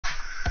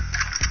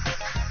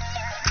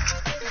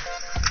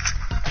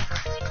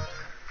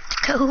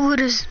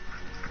Codes.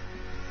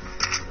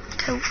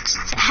 Codes.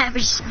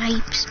 Savage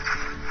snipes.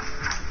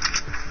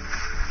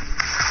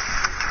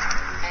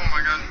 Oh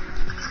my god.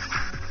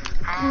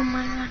 Oh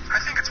my god. I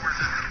think it's worth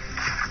it.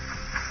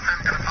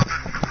 I'm gonna pop it.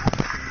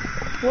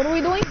 What are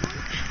we doing?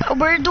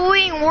 We're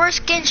doing worst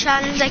skin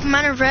challenge like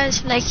Man of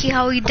Res, like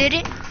how he did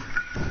it.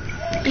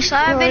 You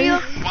saw that video?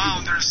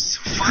 Wow, there's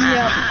fire.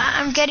 Yeah.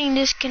 I'm getting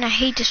this skin. I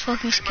hate this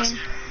fucking skin. Really,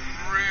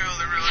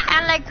 really.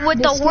 And like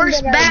with the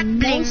worst back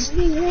bling.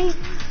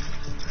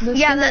 The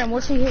Yeah, skin that I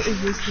mostly hate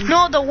is this one.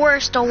 No, the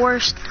worst, the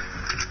worst.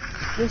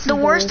 This is The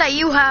worst that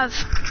you have.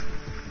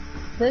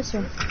 This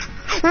one.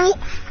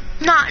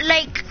 Not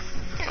like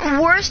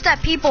worst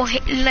that people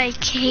hate.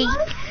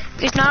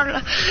 It's not a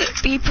lot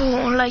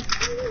people like.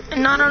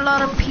 Not a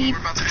lot of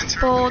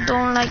people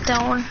don't like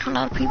that one. A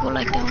lot of people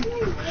like that one.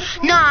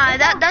 Nah,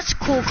 that's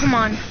cool. Come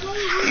on.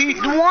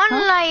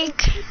 One like.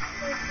 Keep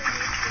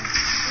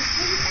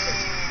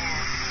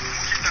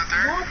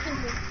that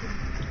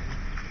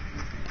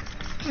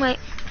there. Wait.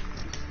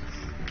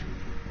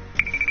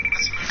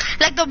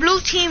 Like the blue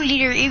team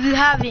leader, if you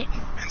have it.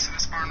 Into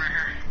this barn right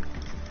here.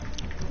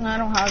 No, I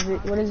don't have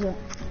it. What is it?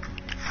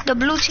 The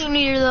blue team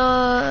leader,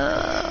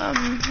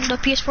 the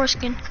PS4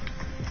 skin.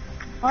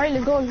 Alright,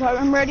 let's go.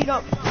 I'm ready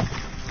up.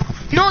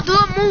 No, do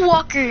the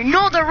Moonwalker.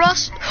 No, the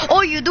Rust.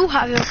 Oh, you do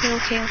have it.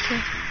 Okay.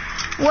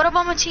 What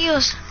about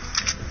Matthias?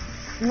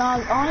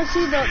 Nah,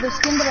 honestly, the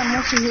skin that I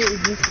mostly hate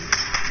is this one.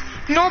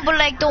 No, but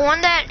like the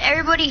one that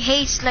everybody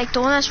hates, like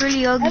the one that's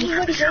really ugly,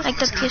 Everybody hates like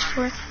the this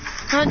PS4.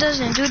 No, it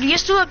doesn't, dude.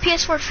 Just do a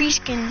PS4 free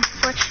skin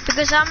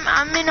because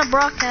I'm in a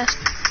broadcast.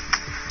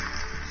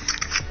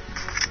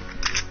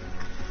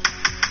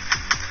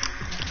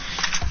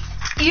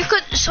 You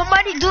could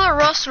somebody do a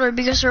Rustler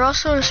because the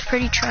Rustler is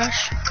pretty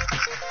trash.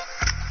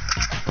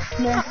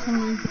 Yeah.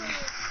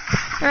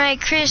 Alright,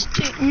 Chris.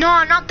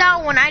 No, not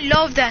that one. I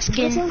love that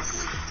skin.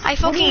 I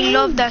fucking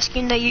love that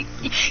skin that you.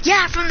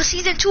 Yeah, from the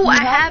season 2,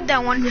 I have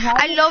that one.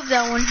 I love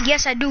that one.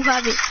 Yes, I do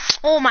have it.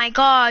 Oh my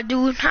god,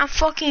 dude. I'm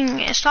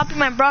fucking stopping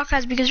my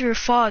broadcast because of your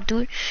fault,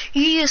 dude.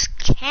 You just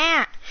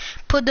can't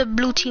put the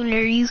blue team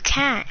there. You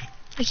can't.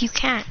 Like, you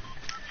can't.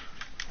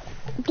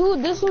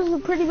 Dude, this was a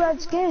pretty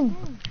bad skin.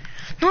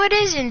 No, it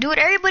isn't, dude.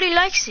 Everybody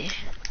likes it.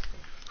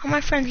 All my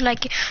friends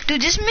like it.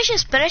 Dude, this mission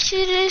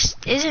specialist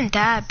isn't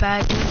that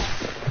bad, dude.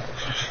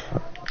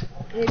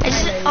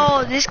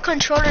 Oh, this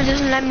controller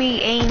doesn't let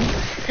me aim.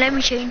 Let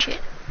me change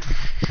it.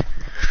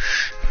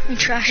 You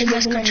trash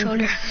this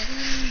controller.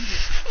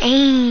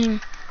 Aim.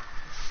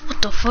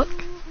 What the fuck?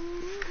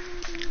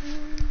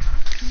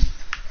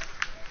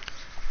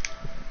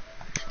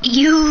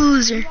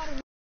 User.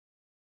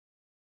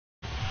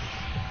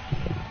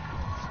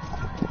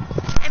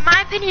 In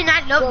my opinion,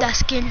 I love that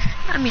skin.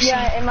 Let me see.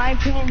 Yeah, in my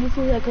opinion, this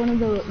is like one of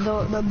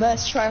the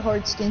best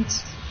try-hard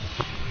skins.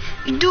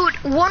 Dude,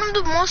 one of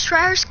the most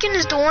tryhard skin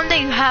is the one that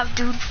you have,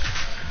 dude.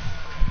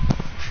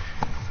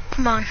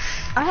 Come on.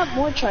 I have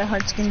more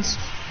try-hard skins.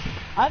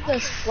 I have the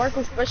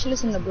Sparkle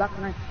Specialist and the Black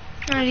Knight.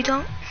 No, you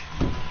don't.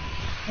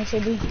 Yes, I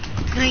do.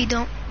 No, you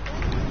don't.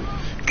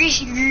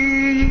 Greasy.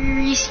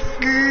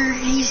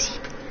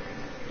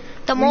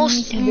 The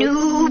most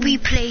newbie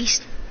place.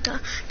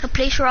 The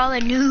place where all the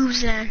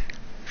noobs land.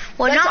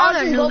 Well, That's not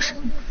all the noobs.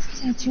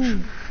 Season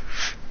 2.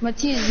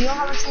 Matthias, you don't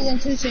have a season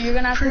 2, so you're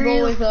gonna have to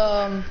go with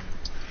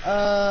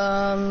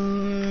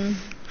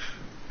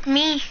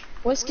me.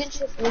 What skin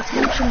should you do?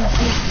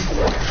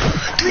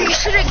 Dude, you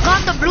should have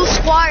got the blue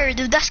squire,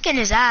 dude. That skin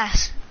is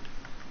ass.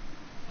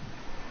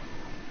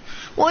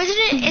 Well, isn't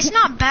it? It's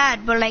not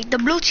bad, but like the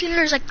blue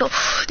teamers, like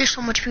there's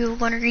so much people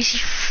going to Greasy.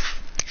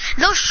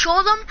 They'll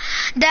show them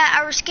that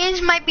our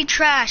skins might be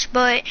trash,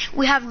 but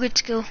we have good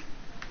skill.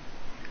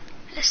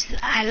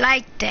 I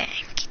like that.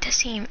 Get the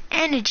same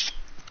energy.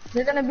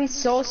 They're gonna be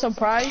so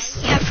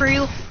surprised. Yeah, for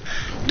real.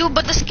 Dude,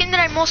 but the skin that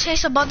I most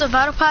hate about the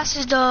battle pass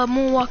is the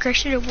Moonwalker. I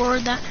should have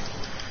worn that.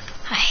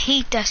 I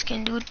hate that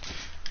skin, dude.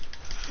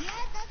 Yeah,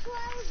 that's why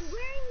I was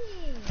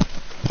wearing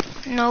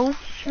it. No,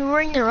 you're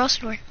wearing the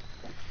Rustler.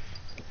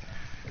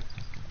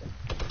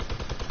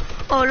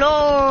 Oh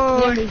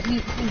lord.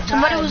 Yeah, but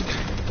Somebody was.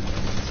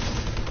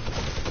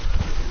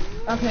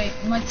 Okay,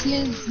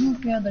 Matthias, you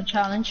failed the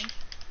challenge.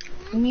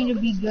 You need to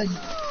be good.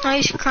 Oh,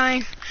 he's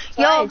crying.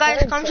 Yo,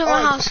 guys, come to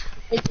my house.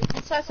 It's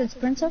princess. It's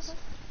princess.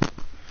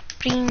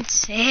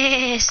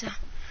 Princesa.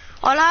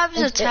 All I have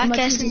is attack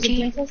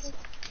SMG.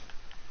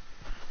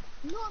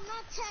 No, I'm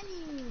not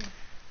telling you.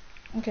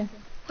 Okay.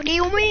 What do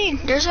you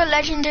mean? There's a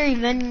legendary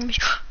vending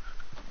machine.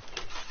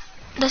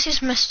 This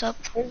is messed up.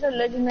 There's a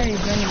legendary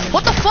vending.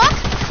 What the fuck?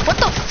 What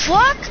the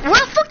fuck? Where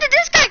the fuck did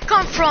this guy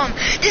come from?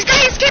 This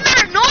guy just came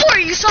out of nowhere.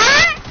 You saw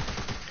that?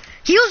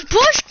 He was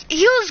pushed.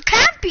 He was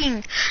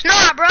camping.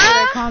 Nah,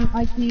 bruh.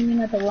 I came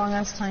in at the wrong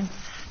ass time.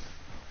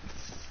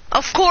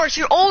 Of course,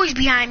 you're always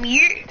behind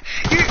me.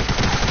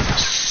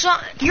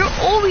 You're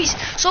always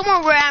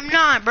somewhere where I'm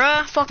not,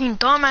 bruh. Fucking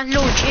dumbass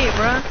little shit,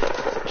 bruh.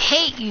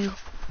 Hate you.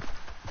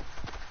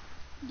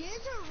 There's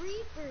a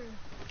Reaper.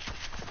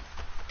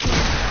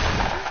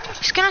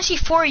 He's gonna see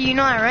 4 of you,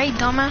 know that, right,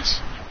 dumbass?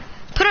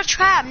 Put a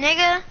trap,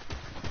 nigga.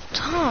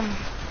 Tom.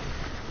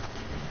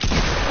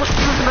 Look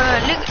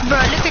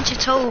at your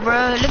toe,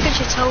 bro. Look at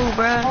your toe,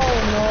 bro.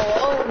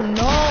 Oh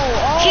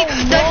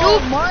no,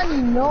 money,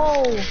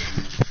 no.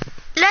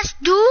 Let's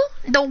do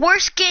the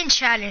worst skin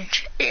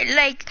challenge.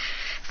 Like,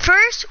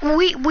 first,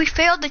 we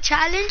failed the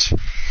challenge.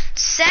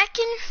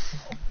 Second,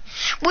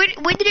 we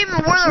didn't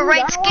even wear the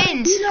right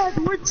skins.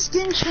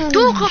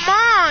 Dude, come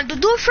on.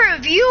 Do it for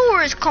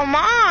viewers. Come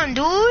on,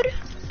 dude.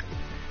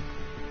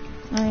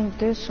 I ain't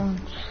this one.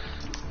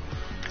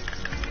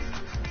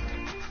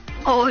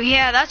 Oh,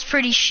 yeah, that's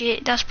pretty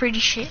shit. That's pretty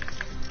shit.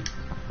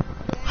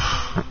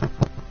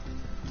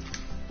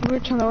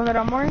 Which one, the one that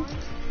I'm wearing?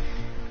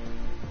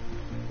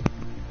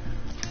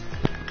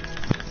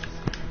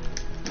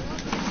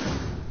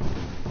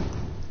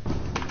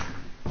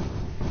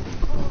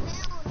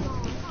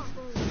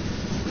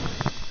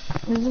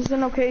 Is this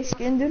an okay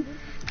skin, dude?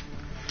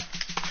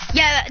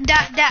 Yeah,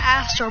 that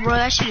Astro, bro,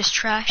 that shit is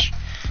trash.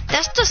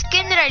 That's the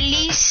skin that I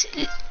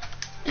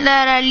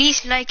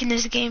least like in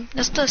this game.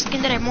 That's the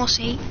skin that I most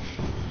hate.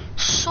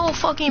 So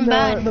fucking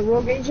bad. The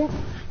Rogue Agent?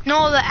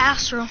 No, the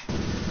Astro.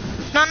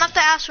 No, not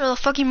the Astro, the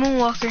fucking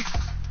Moonwalker.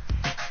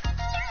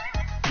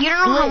 You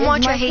don't know how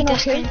much I hate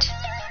this skin.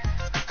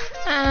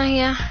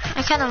 Yeah,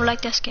 I kind of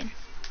like that skin.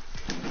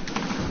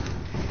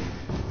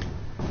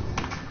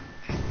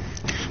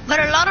 But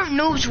a lot of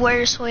noobs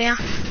wear it, so yeah,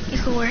 you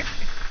could wear it.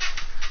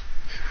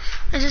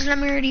 Just let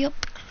me ready up.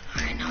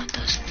 Alright, now it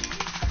does.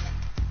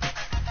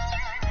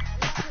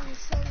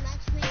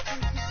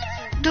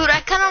 Dude,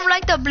 I kind of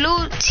like the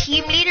blue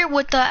team leader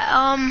with the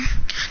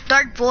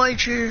Dark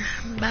Voyager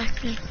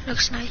back.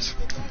 Looks nice.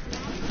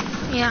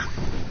 Yeah.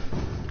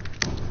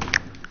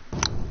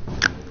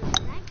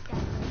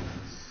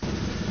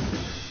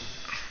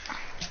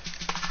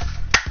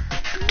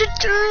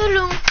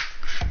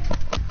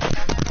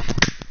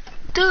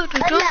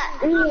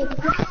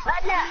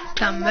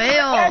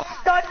 Cambio.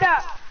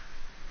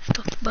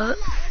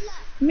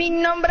 Mi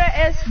nombre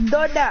es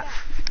Doda.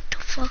 The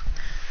fuck?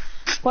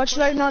 Watch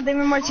right now,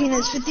 Damien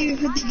Martinez,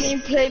 50-50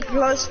 gameplay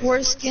plus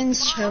worst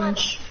skins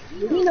challenge.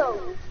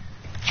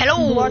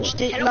 Hello. Watch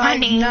it Hello, live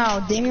honey. now,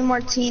 Damien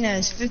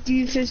Martinez,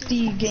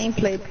 50-50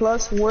 gameplay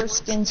plus worst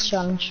skins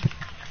challenge.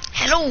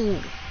 Hello.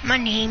 My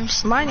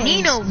name's My name's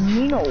Nino.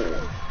 Nino.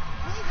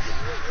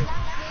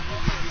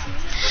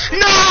 No,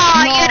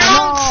 you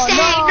don't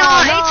say no.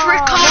 It's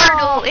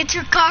Ricardo. It's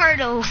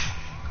Ricardo.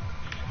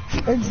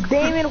 It's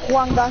Damien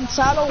Juan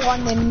Gonzalo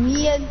Juan de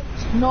Miel.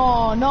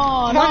 No.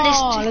 Let's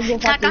go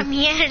Caca factors.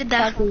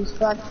 mierda.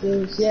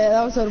 Factors. Yeah,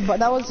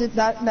 that was it.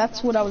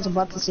 That's what I was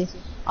about to say.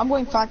 I'm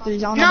going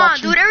factories. I don't know Nah,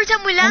 about you. dude, every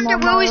time we land there,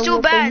 we always do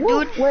bad,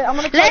 dude. Wait, I'm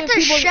gonna tell Let you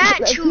the people,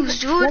 chat choose,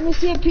 dude. Let me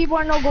see if people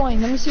are not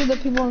going. Let me see if the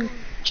people in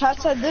chat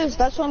said this.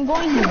 That's what I'm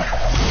going here.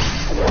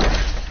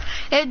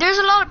 If there's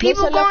a lot of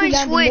people going,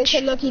 switch. They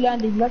said lucky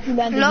landing. Lucky,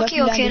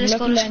 okay, let's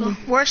go. Landing.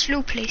 Worst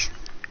loot place.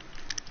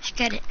 Let's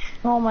get it.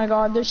 Oh my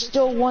god, there's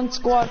still one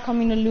squad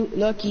coming to loot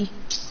Lucky.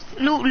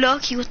 Loot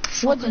Lucky, what the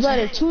fuck What's is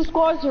better, that? 2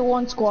 squads or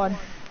 1 squad?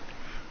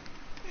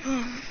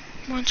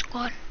 One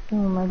squad. Oh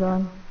my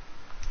god.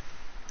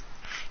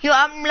 Yo,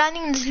 I'm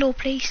landing in this low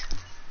place.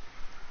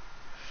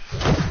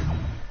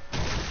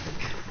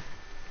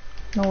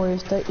 No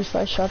worries, if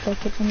I shot that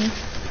kid from me.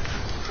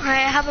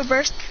 Alright, I have a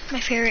burst. My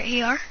favorite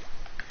AR.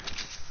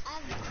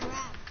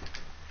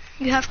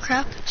 You have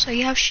crap, so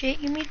you have shit,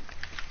 you mean?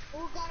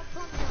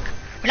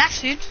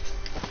 Relax, dude.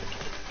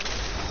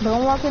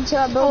 Don't walk into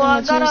that building,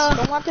 Matthias.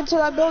 Don't walk into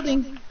that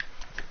building.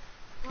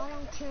 I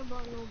don't care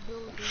about no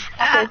building.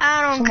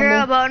 I don't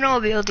care about no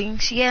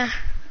buildings, yeah.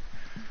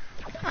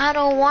 I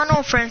don't want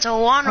no friends, I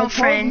want no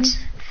friends.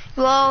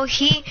 Well,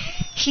 he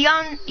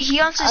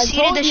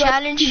unsucceeded the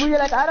challenge. You're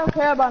like, I don't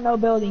care about no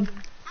building.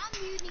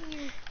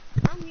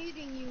 I'm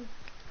muting you.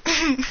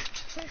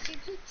 Since you're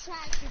too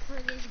trashy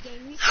for this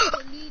game, you should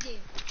delete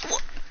it.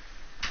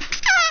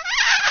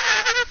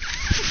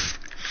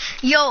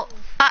 Yo,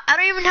 I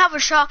don't even have a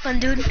shotgun,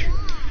 dude.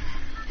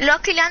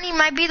 Lucky Landing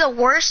might be the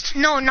worst.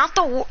 No, not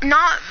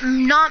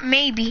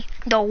maybe.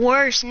 The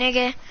worst,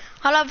 nigga.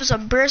 All I have is a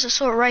burst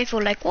assault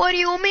rifle. Like, what do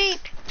you mean?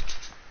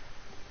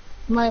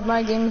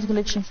 My game is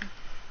glitching.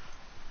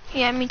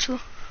 Yeah, me too.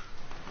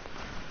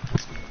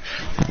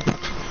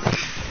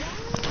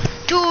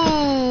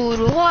 Dude,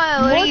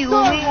 what do you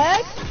What the mean?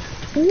 heck?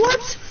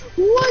 What?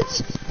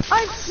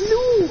 I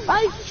flew!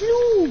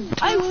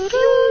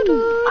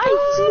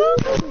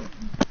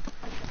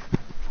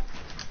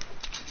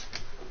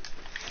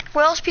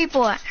 Where else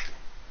people at?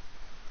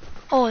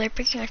 Oh, they're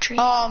picking a tree.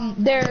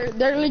 They're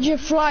legit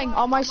flying.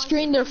 On my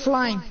screen, they're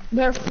flying.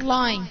 They're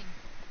flying.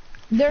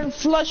 They're in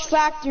Flush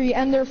Factory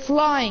and they're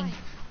flying.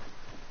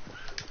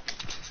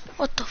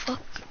 What the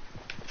fuck?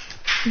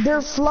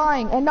 They're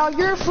flying, and now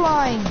you're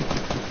flying.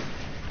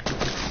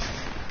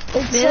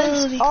 It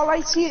says, all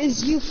I see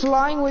is you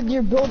flying with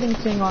your building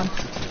thing on.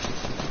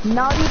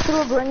 Now you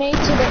threw a grenade to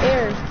the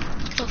air.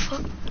 What the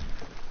fuck?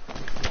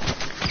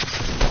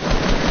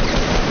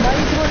 Now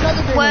you threw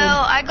another grenade.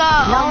 Well, I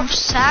got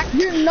sacked.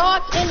 You're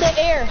not in the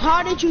air.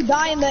 How did you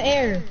die in the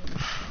air?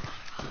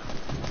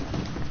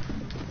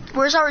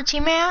 Where's our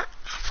teammate at?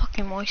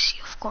 Fucking Moisey,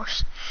 of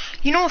course.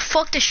 You know what?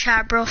 Fuck the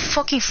chat, bro.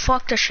 Fucking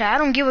fuck the chat. I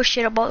don't give a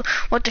shit about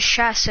what the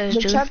chat says,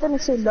 dude. The chat didn't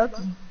say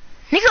lucky.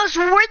 Niggas,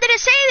 where did it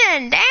say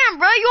then? Damn,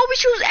 bro. You always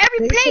choose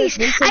every place.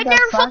 I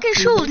never fucking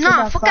choose.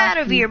 Nah, fuck out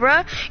of here,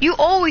 bro. You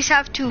always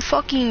have to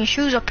fucking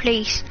choose a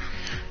place.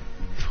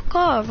 Fuck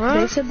off,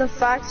 bro. They said the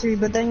factory,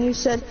 but then you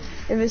said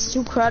if it's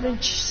too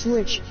crowded,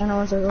 switch. And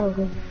I was like, oh,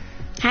 okay.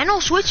 I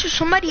know, switch to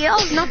somebody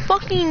else, not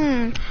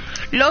fucking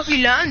Lucky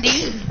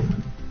Landy.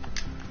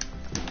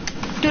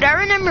 Dude, I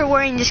remember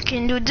wearing this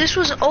skin, dude. This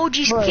was OG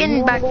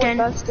skin back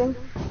then.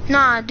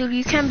 Nah, dude,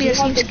 you can't be the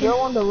same skin.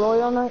 On the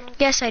Royal night?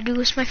 Yes, I do.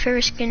 It's my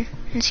favorite skin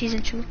in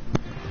season 2.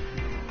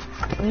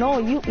 No,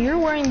 you're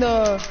wearing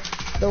the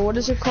what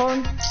is it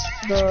called?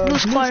 The Blue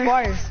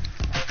Squire.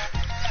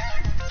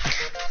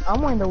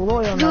 I'm wearing the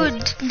Royal dude,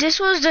 night. This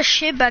was the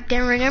shit back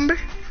then, remember?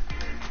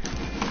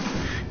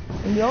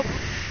 Yup.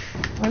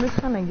 It looks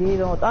kind of gay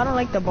though. I don't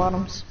like the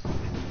bottoms.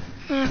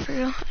 Yeah, for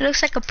real. It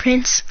looks like a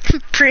prince.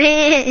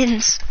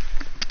 Prince.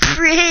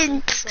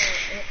 Prince.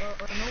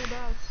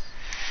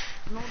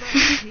 No,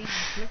 that's jeans.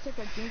 Looks like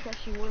a jeans that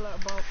she wore like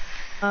about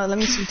let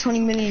me see,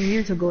 20 million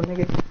years ago,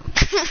 nigga.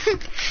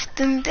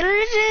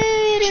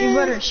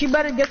 she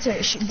better get to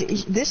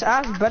this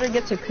ass better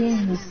get to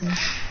clean this thing.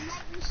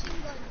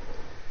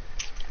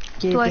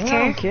 Do I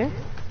care? I don't care.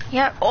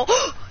 Yeah.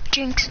 Oh,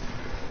 Jinx.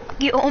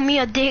 You owe me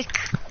a dick.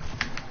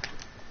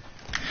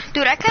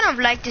 Dude, I kind of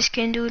like this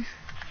skin, dude.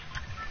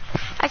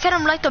 I kind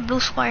of like the Blue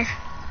Squire.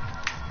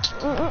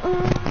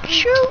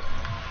 Choo.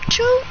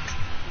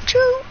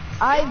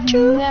 I've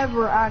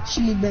never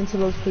actually been to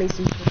those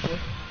places before.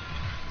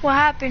 What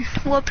happened?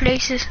 What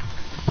places?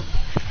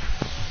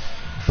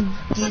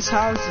 These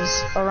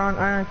houses around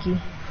Anarchy.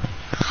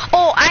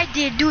 Oh, I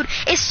did, dude.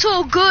 It's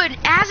so good.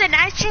 It has an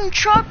ice cream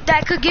truck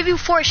that could give you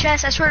 4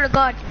 chests, I swear to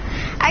God.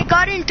 I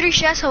got in 3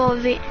 chests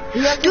of it.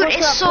 Dude,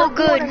 it's so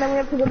good. And then we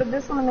have to go to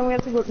this one, and then we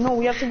have to go... No,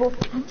 we have to go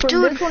from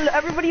this one.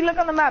 Everybody look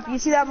on the map. You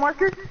see that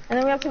marker? And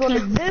then we have to go to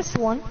this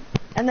one,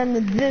 and then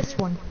to this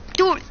one.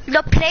 Dude,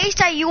 the place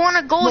that you want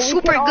to go is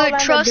super good,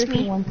 trust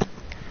me.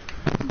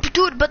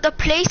 Dude, but the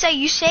place that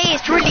you say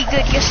is really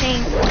good, you're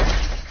saying.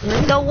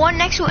 Really? The one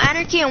next to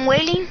Anarchy and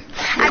Wailing,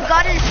 I've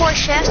gotten 4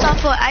 chests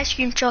off an ice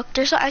cream truck.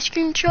 There's an ice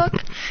cream truck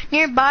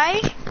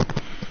nearby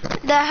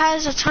that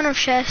has a ton of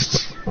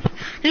chests.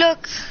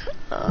 Look,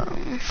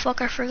 fuck,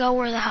 I forgot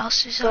where the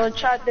house is. So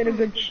chat did a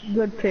good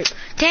pick.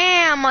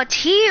 Damn,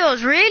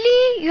 Matthias,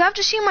 really? You have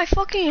to see my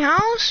fucking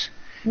house?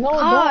 No,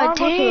 don't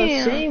go to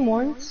the same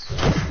ones. I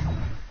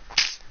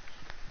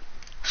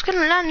was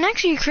gonna land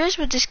next to you, Chris,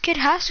 but this kid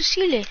has to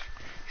seal it.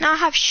 Now I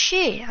have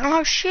shit. I don't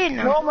have shit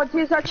now. No,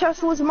 Matthias, that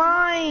chest was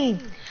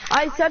mine.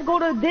 I said go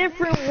to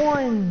different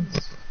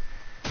ones.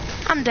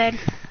 I'm dead.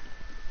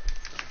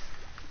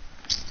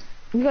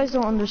 You guys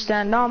don't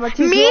understand. No,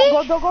 Matthias, Me?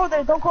 Don't go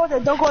there. Don't go there.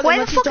 Why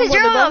the fuck is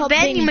there a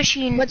vending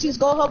machine? Matthias,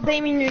 go help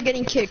Damien. You're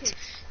getting kicked.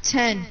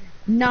 10,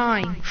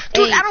 9,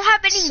 Dude, 8, I don't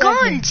have any 7,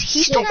 guns.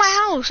 He stole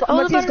my house.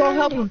 Matthias, go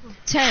help him.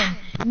 10,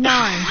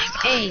 9,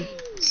 8,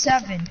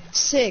 7,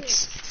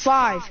 6,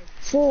 5,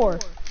 4,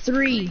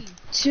 3,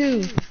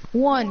 2,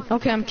 1.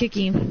 Okay, I'm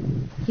kicking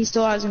him. He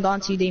still hasn't gone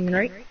to you, Damien,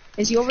 right?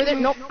 Is he over there?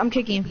 Nope, I'm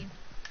kicking him.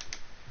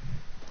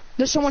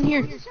 There's someone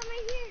here.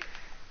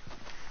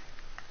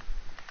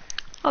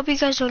 Hope you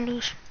guys don't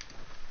lose.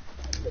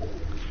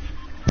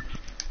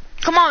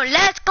 Come on,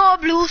 let's go,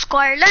 Blue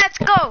Squire. Let's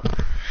go.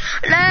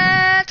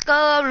 Let's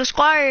go, Blue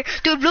Squire.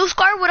 Dude, Blue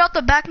Squire without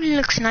the backbling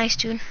looks nice,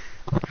 dude.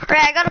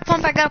 Alright, I got a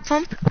pump.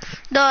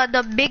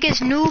 The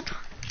biggest noob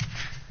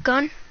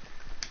gun.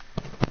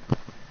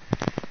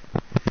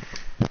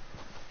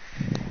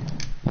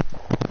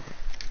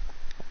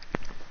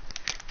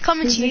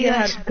 Coming to you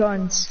guys.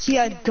 He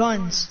had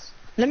guns.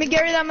 Let me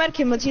carry that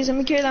medkit, Matthias. Let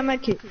me carry that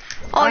medkit.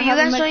 Oh, you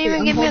guys don't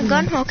even give me a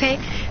gun? Okay.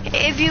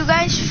 If you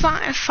guys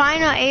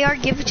find an AR,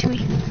 give it to me.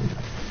 Okay,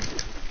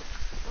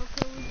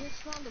 we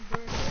just found a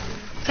bird.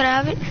 Can I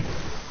have it?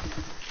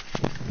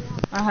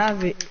 I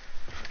have it.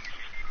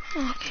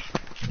 Okay.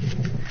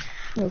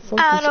 Yo,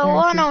 I don't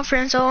want no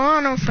friends.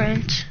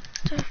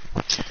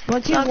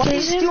 Matthias, why did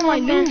you steal my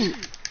loot?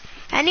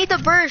 I need the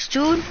burst,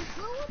 dude.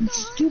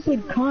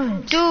 Stupid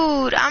cunt.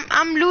 Dude,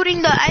 I'm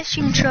looting the ice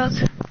cream truck.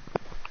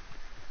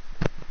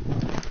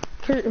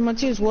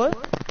 Matthias, what?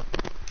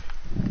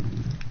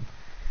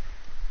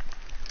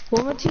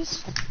 What,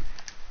 Matthias?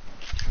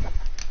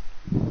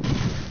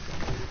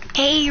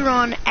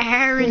 Aaron.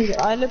 Dude,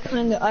 I look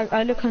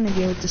kinda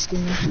gay with this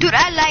skin. Dude,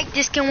 I like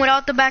this skin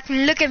without the back.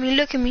 Look at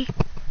me.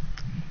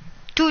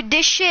 Dude,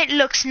 this shit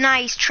looks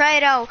nice. Try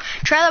it out.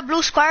 Try the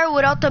Blue Squire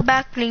without the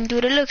back bling,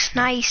 dude. It looks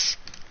nice.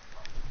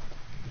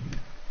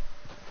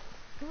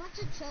 Who wants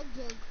a chug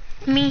jug?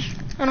 Me.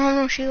 I don't have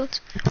no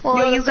shields.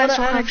 Well, you guys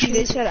don't have shields.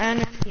 They said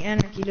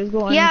anarchy. Let's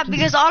go. Yeah,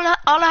 because all I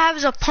have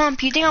is a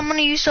pump. You think I'm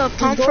gonna use a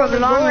pump for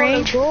long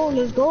range?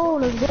 Let's go.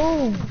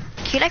 Can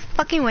you like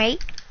fucking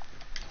wait?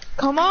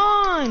 Come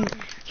on.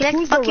 Can you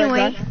like fucking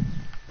wait?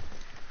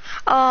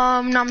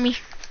 Not me.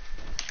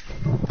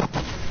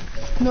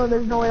 No,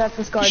 there's no way that's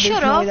a scar. There's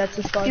Shut no up. way that's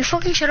a scar. You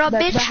fucking shut up,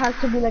 bitch. That has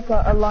to be like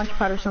a launch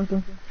pad or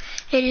something.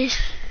 It is.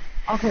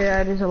 Okay,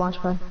 yeah, it is a launch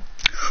pad.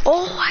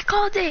 Oh, I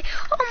called it.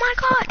 Oh my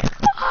god.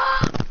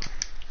 Ah.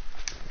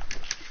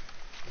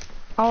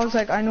 I was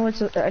like, I know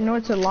it's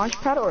a launch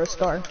pad or a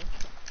scar.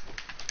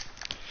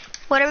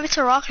 What if it's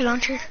a rocket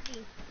launcher?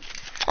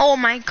 Oh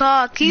my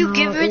god. Can you No,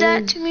 give her it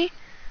that is. to me?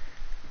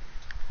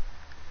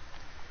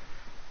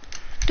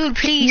 Dude,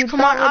 please,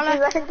 come on.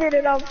 I did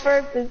it on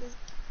purpose.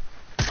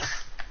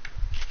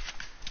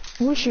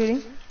 Who's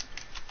shooting?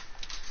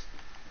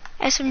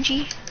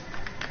 SMG.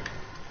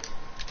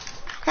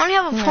 I only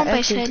have a pump,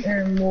 I said.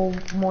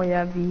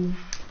 Moyavi.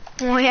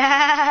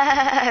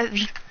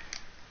 Moyavi.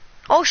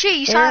 Oh shit,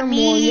 you saw that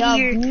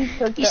meteor.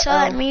 You saw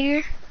that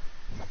meteor?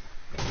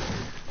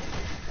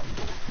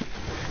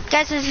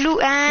 Guys, there's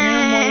loot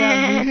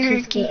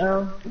anarchy.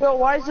 Yo,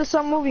 why is the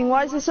sun moving?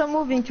 Why is the sun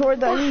moving toward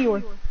the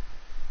meteor?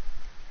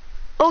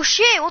 Oh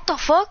shit, what the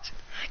fuck?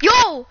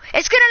 Yo,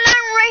 it's gonna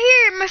land right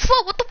here in my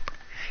foot. What the?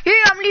 Yeah,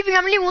 I'm leaving.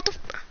 What the?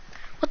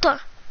 What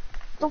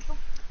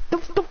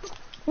the?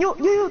 Yo,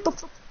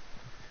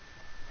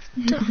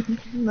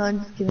 no, I'm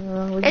just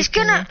kidding. It's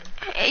gonna.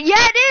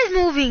 Yeah, it is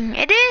moving.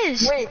 It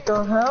is. Wait,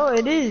 the hell?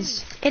 It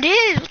is. It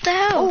is. What the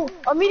hell?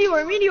 Oh, a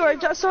meteor. I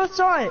just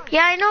saw it.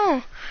 Yeah, I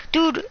know,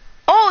 dude.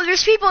 Oh,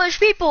 there's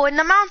people in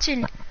the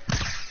mountain.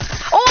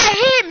 Oh, I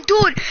hit him,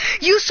 dude.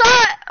 You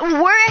saw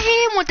where I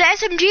hit him with the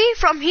SMG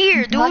from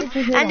here, dude. How did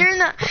you hit And him? they're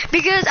not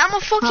because I'm a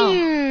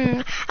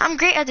fucking. I'm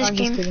great at this I'm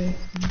game, just kidding.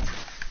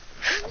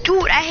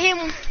 dude. I hit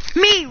him.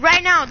 Me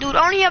right now, dude.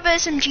 I only have an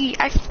SMG.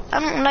 I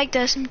don't like the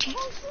SMG.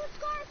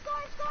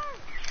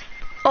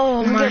 Oh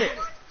Let me my. get it.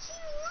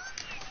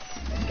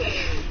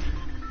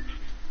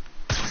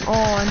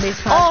 Oh, and they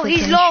Oh,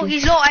 he's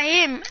low. I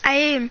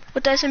hit him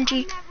with the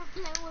SMG.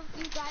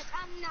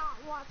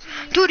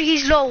 Dude,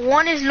 he's low.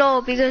 One is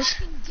low because.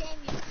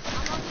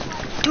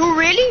 Dude,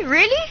 really?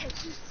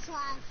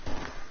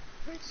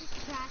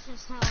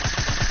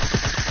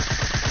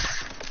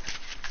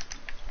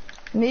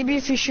 Maybe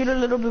if you shoot a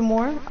little bit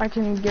more, I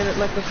can get it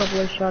like a couple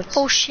of shots.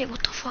 Oh shit!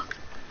 What the fuck?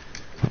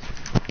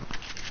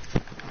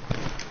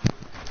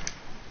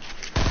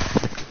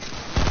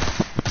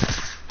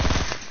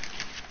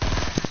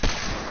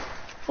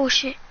 Oh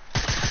shit!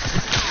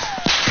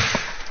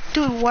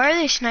 Dude, why are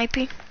they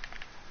sniping?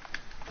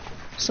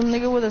 Some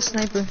nigga with a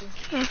sniper.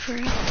 Yeah, for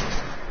real.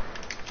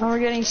 And we're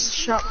getting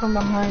shot from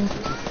behind.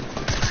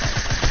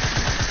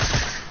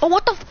 Oh,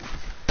 what the?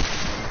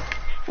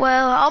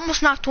 Well, I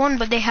almost knocked one,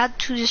 but they had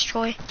to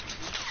destroy.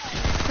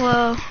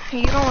 Well,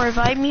 you don't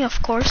revive me,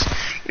 of course.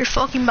 You're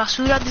fucking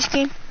basura at this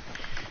game.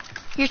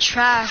 You're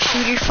trash,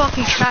 dude. You're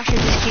fucking trash at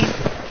this game.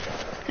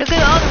 Look at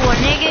the other one,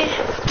 nigga.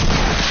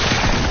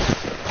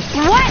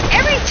 What?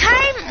 Every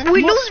time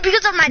we lose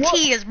because of my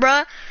tears,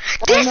 bruh.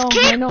 This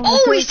kid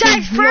always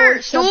dies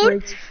first,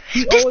 dude.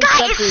 This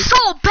guy is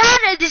so bad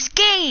at this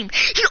game.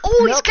 He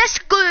always gets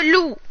good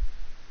loot.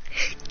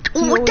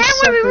 Then when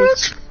we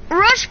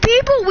rush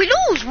people, we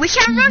lose. We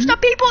can't rush the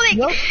people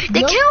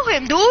that kill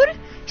him, dude.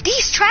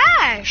 He's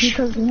trash.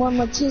 Because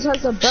Matisse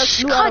has the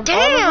best loot. God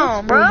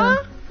damn,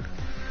 bruh.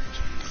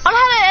 I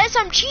had an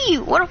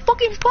SMG. What a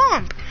fucking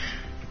pump.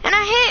 And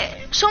I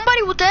hit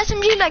somebody with the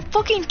SMG like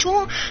fucking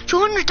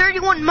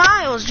 231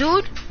 miles,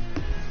 dude.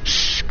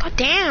 God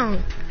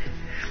damn.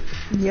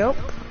 Yep.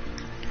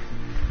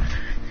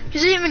 He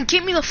doesn't even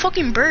give me the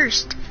fucking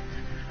burst.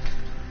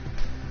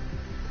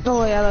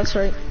 Oh yeah, that's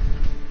right.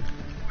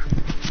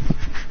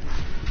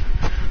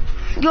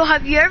 Yo,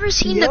 have you ever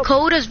seen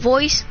Dakota's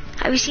voice?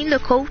 Have you seen the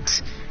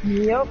quotes?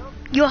 Yep.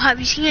 Yo, have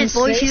you seen his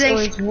voice? He's like,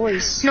 his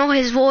voice? No,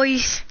 his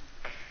voice.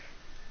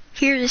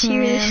 Hear this.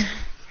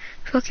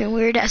 Fucking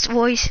weird ass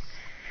voice.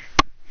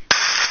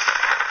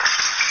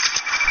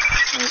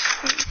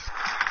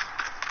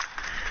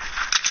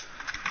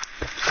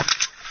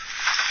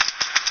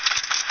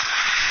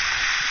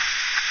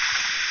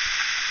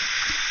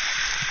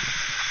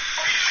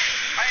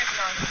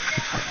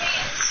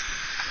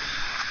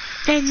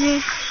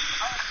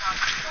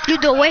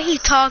 Dude, the way he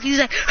talks, he's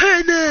like,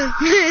 hey man.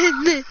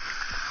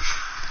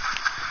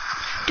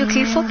 Dude, can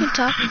you fucking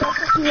talk?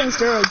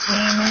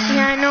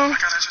 Yeah, I know.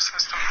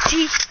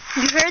 See,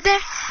 you heard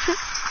that?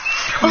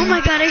 Oh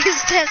my god, I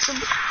just test him.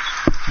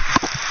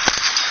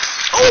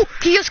 Oh,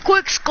 he just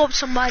quick scoped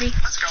somebody.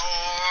 Let's go.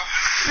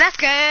 Let's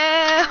go.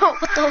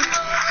 What the?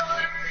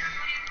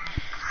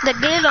 The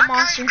day of the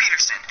monster.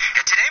 Peterson,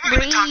 and today we're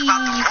going to talk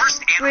about the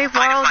worst animal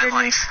fight of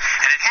my life.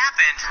 And it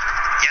happened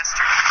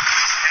yesterday.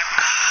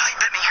 He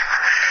bit me.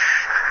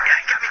 Yeah,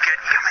 he got me good.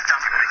 He got my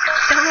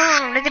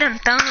thumb. Look at him,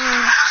 thumb.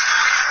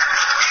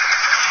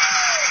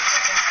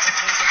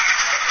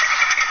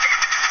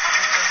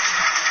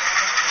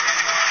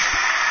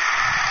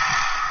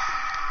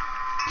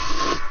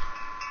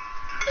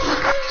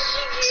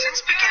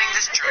 Since beginning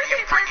this journey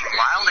of bringing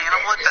wild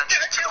animal adventures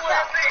to the wall.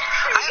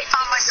 I have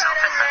found myself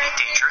in many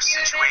dangerous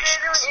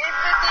situations.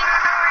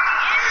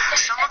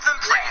 Some of them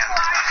planned,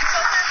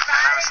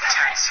 and that was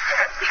intense.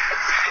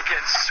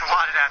 Getting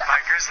swatted at by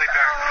a grizzly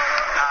bear.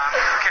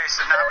 Okay,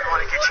 so now we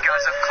want to get you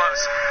guys up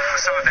close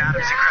with some of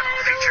Adam's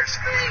incredible features.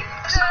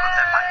 Some of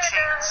them by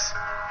chance.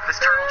 This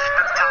turtle just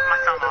bit the top of my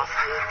thumb off.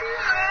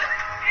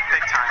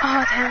 Big time.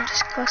 Oh, damn,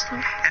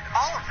 disgusting. And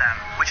all of them,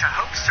 which I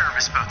hope serve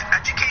as both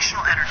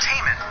educational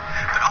entertainment,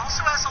 but also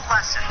as a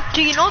lesson.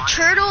 Do you know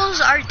turtles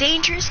are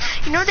dangerous?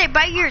 You know they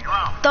bite your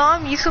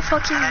thumb. You could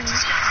fucking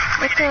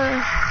like a.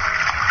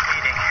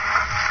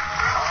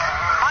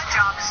 My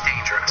job is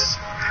dangerous.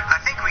 I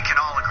think we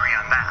can all agree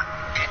on that.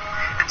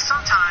 And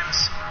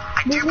sometimes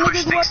I do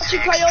push things to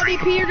the Coyote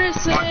extreme.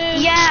 Peterson.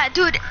 Yeah,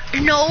 dude.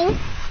 No.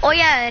 Oh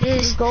yeah, it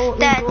is.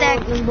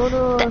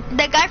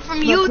 That guy from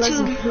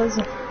YouTube.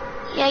 Pleasant.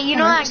 Yeah, you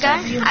know that guy.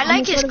 I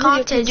like his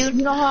content, dude.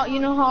 You know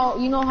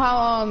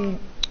how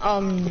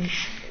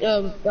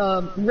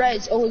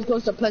Rez always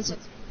goes to Pleasant.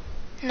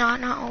 No,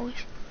 not always.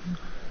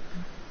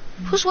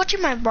 Who's watching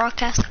my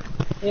broadcast?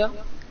 Yeah.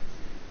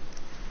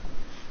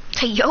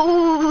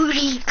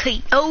 Coyote.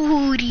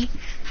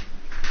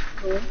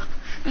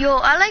 Yo,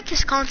 I like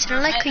his content. I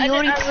like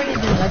Coyote. I really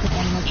didn't like it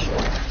that much.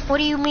 What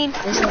do you mean?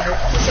 It's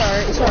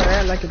alright.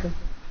 I like it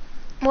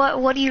though.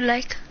 What do you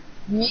like?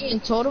 Me in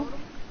total.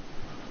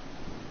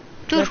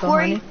 Dude,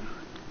 Like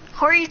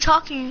who are you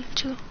talking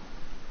to?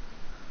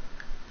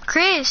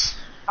 Chris.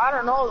 I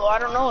don't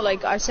know.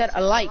 Like I said, I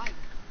like.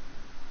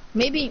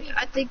 Maybe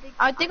I think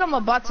I'm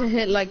about to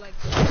hit like.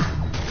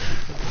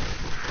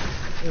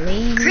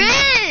 Maybe.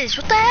 Chris,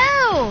 what the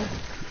hell?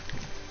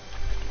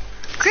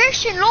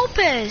 Christian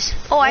Lopez.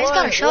 Oh, I just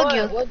gotta shug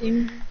you. What do you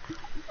mean?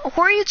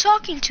 Who are you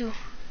talking to?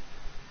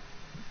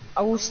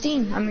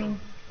 Agustin. I mean,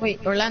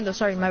 wait, Orlando.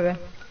 Sorry, my bad.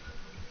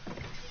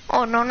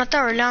 Oh no, not the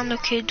Orlando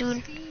kid,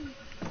 dude.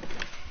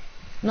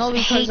 No,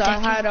 hate because that I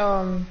had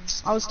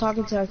I was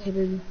talking to that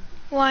kid,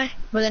 Why?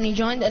 but then he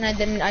joined, and I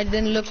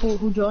didn't look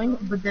who joined,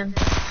 but then.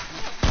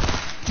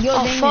 Yo,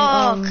 Oh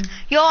Damon, fuck.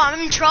 Yo, I'm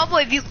in trouble.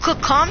 If you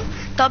could come,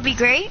 that'd be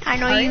great. I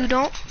know Alright. you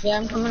don't. Yeah,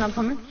 I'm coming.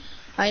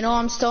 I know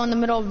I'm still in the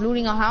middle of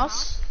looting a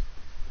house.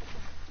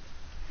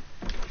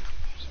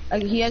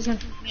 Like he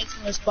hasn't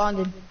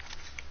responded.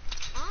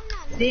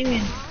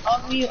 Damien,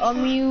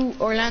 unmute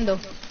Orlando.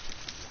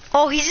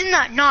 Oh, he's in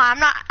that. No, I'm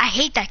not. I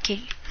hate that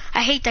kid.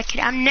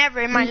 I'm never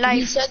in my life.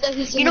 He said that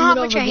he's in You the know how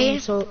middle much of a I game,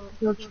 hate? so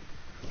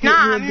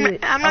Nah, he'll do it.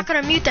 I'm not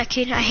gonna mute that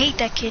kid. I hate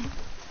that kid.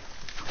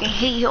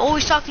 He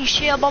always talking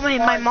shit about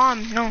my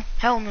mom. No,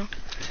 hell no.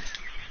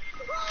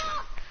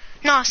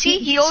 No, see,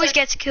 he always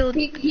gets killed.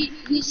 He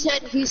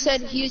said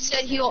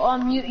he'll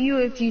unmute you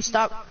if you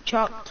stop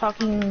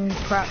talking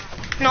crap.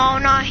 No,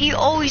 he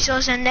always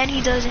does, and then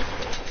he doesn't.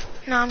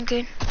 No, I'm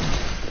good.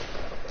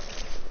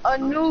 A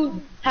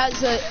noob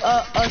has a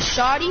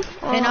shotty,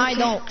 and I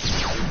okay. don't.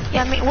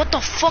 Yeah, I mean, what the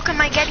fuck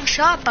am I getting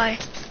shot by?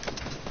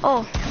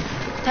 Oh,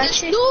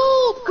 that's it.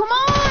 Noob, come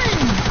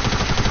on!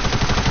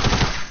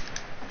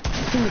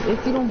 Dude,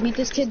 if you don't beat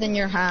this kid, then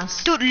you're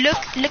ass. Dude, look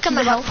at He's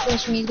my about health. to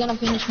finish me. He's gonna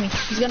finish me.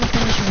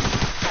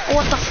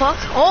 What the fuck?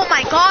 Oh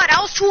my god, I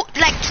was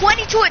like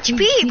 22 HP,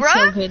 He's bro.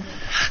 so good.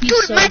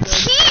 Dude, so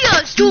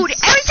Matias, dude,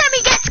 every time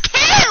he gets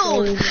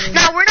killed. good.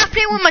 Nah, we're not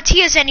playing with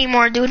Matias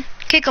anymore, dude.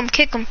 Kick him.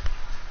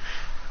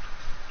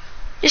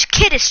 This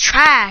kid is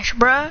trash,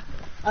 bruh.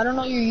 I don't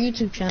know your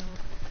YouTube channel.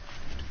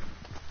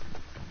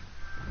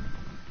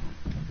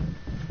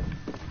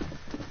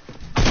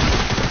 Do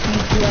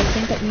I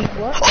think that you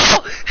what?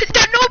 Oh,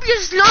 that noob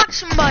just knocked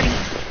somebody.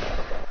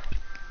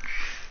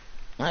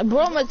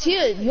 Bro,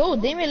 Matia, yo,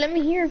 Damien, let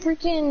me hear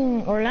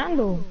freaking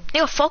Orlando.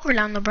 Yo, fuck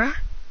Orlando, bruh.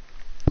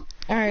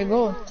 Alright,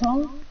 go. Tell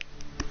him.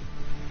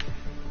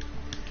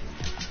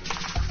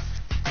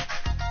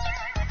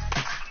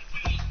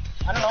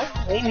 I don't know,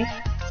 maybe.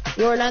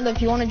 Yo, Orlando,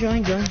 if you wanna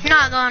join.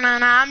 Nah,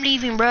 I'm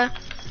leaving, bruh.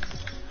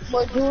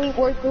 We're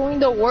doing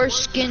the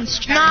worst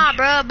skins Nah,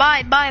 challenge.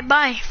 bruh,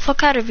 bye.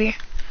 Fuck out of here.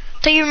 I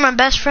thought you were my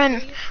best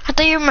friend. I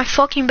thought you were my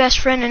fucking best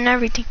friend and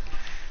everything.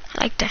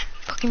 I like that.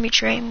 Fucking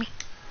betraying me.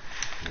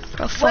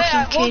 A fucking Wait,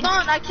 kid. hold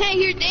on, I can't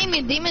hear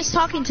Damien. Damien's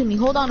talking to me.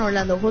 Hold on,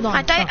 Orlando, hold on.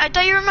 I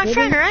thought you were my Maybe.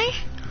 friend, right?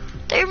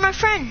 I thought you were my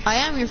friend. I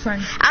am your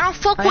friend. I don't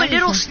fuck I with am your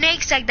little friend.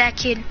 snakes like that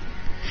kid.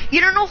 You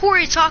don't know who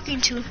you're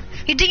talking to.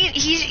 You think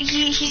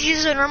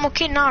he's a normal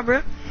kid? Nah,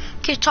 bro.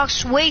 Kid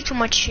talks way too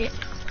much shit.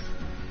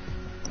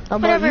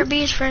 About Whatever, you? be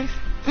his friend.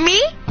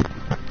 Me?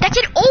 That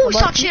kid always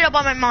About talks you? shit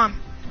about my mom.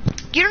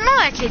 You don't know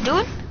that kid,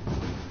 dude.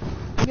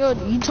 Yo,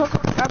 you talk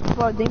crap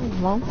about Damien's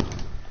mom.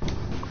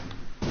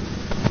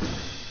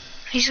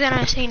 He's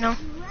gonna say no.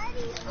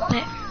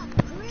 Yeah.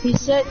 He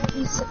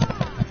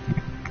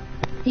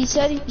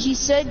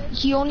said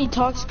he only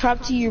talks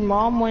crap to your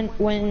mom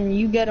when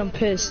you get him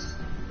pissed.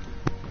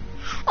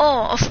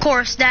 Oh, of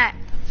course that.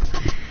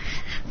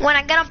 When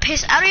I get him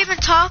pissed, I don't even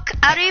talk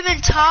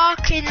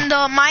in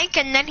the mic,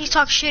 and then he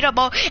talks shit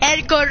about El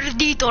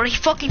Gordito. He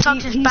fucking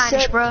talks in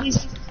Spanish, bro.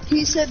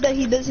 He said that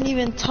he doesn't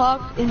even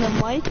talk in the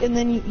mic, and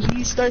then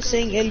he starts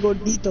saying El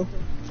Gordito.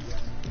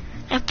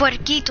 El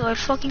puerquito, el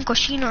fucking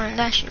cochino and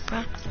that shit,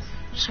 bro.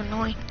 It's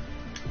annoying.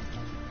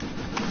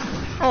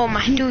 Oh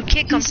my dude,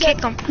 kick him.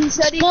 He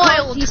said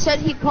Spoiled. he said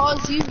he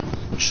calls you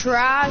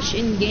trash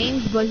in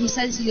games, but he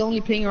says he's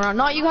only playing around.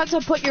 No, you have to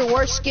put your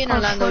worst skin,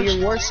 Orlando.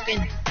 Your worst skin.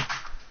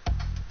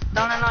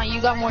 No, you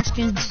got more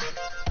skins.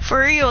 For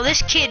real,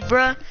 this kid,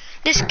 bruh.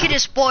 This kid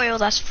is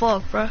spoiled as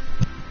fuck, bruh.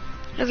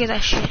 Look at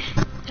that shit.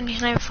 And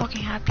he's not even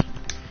fucking happy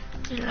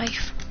with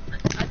life.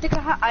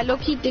 I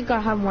low-key think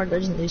I have more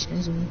legendary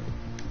skins than you.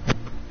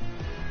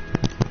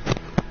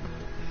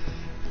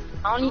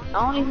 I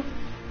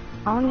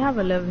only have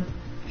 11.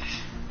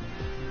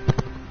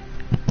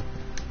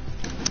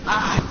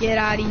 Ah, get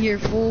out of here,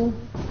 fool.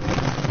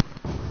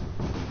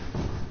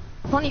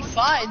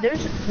 25.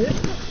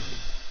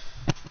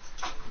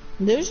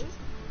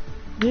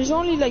 There's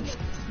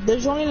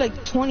only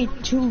like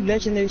 22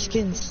 legendary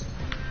skins.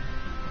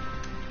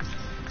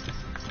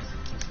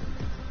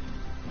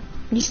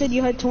 You said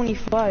you had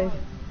 25.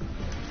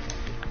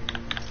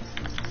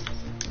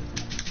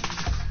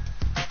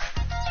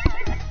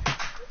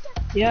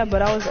 Yeah,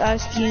 but I was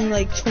asking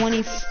like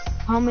 20.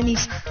 How many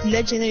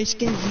legendary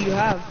skins do you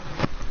have?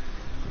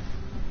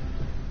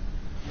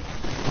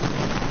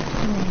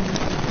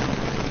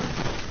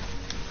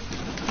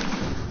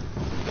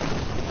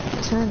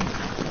 10.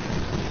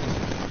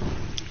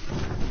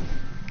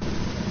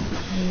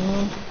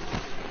 No.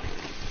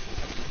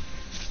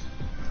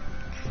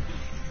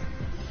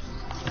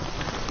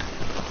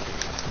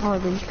 Oh,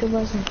 but you could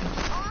buy something.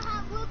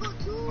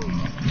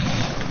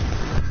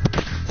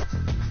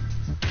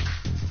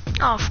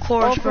 Oh, of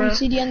course, from bro.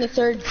 CD and the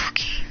third.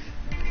 Okay.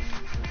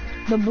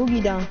 The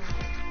boogie down.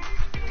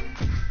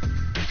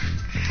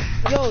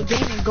 Yo,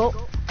 Damien, go.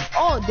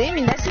 Oh,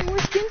 Damien, that's your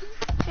worst skin?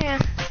 Yeah.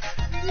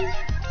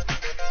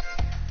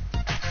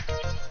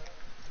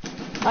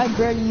 I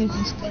barely use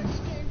these skins.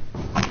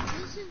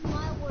 This is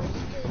my worst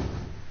skin.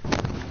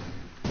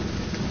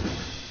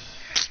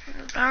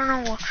 I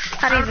don't know.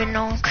 I don't even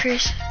know,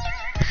 Chris.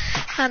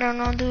 I don't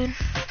know, dude.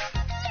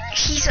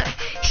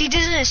 He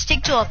doesn't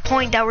stick to a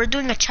point that we're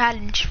doing a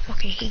challenge.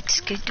 Fucking hate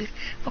this kid, dude.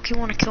 Fucking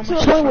wanna kill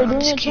myself. So we're around doing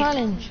this a kid.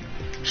 challenge.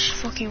 Just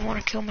fucking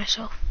wanna kill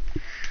myself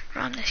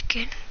around this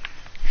kid.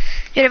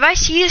 Dude, if I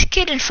see this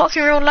kid in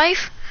fucking real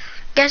life,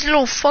 get his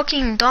little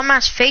fucking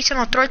dumbass face and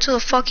I'll throw it to the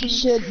fucking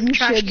You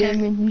trash should, can.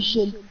 Damien, you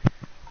should.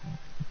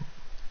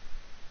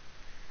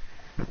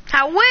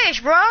 I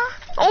wish, bruh.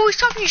 Always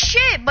talking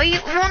shit, but you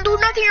won't do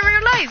nothing in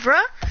real life,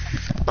 bruh.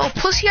 Oh,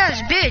 pussy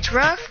ass bitch,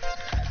 bruh.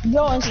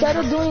 Yo, instead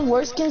of doing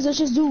worst skins, let's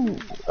just do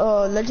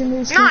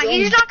legendary skins. Nah,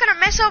 he's not gonna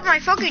mess up my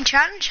fucking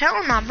challenge.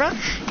 Hell nah, bruh.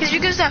 It's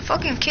because of that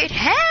fucking kid.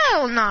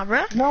 Hell nah,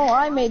 bruh. No,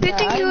 I made You that.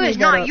 think I you made is?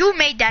 that Nah, up. you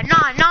made that.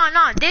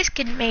 Nah. This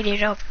kid made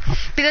it up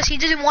because he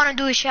didn't want to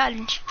do his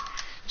challenge.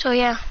 So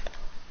yeah.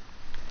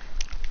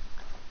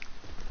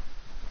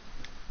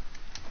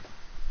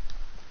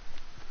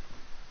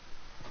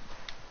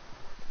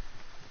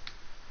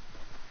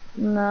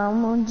 Nah,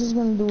 I'm just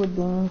gonna do what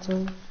Damien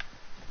says.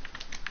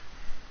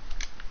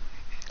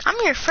 I'm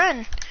your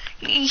friend.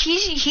 He's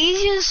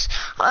just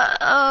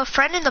a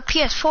friend in the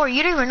PS4.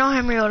 You don't even know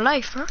him in real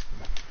life, huh?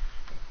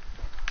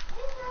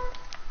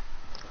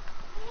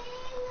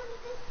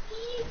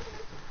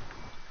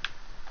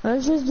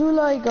 Let's just do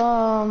like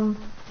oh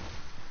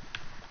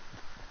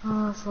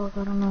fuck,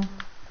 I don't know.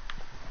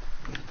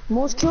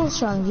 Most kills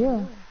challenge,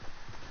 yeah.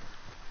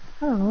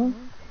 I don't know.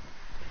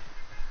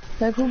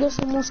 Like who gets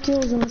the most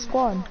kills in the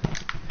squad?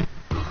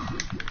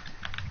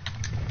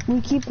 We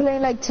keep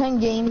playing like 10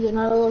 games, and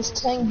out of those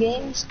 10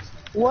 games,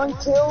 1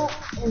 kill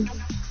is...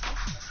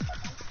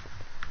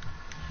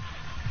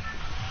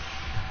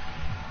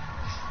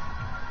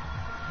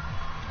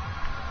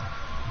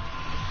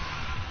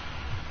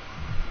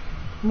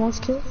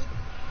 Most kills?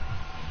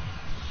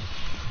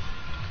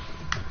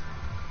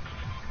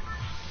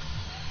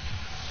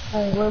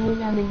 Alright, where are we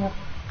landing at?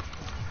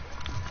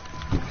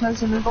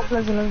 Pleasant, let's go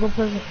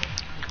Pleasant.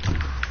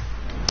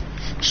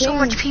 So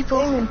much people.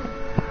 Damien.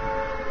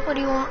 What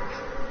do you want?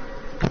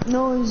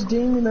 No, it's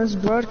Damien that's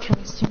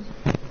broadcasting.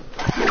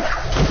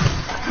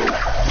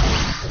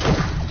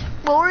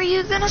 What were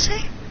you gonna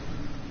say?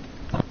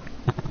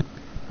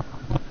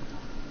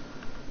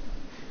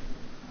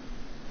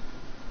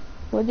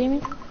 What,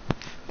 Damien?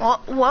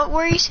 What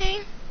were you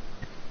saying?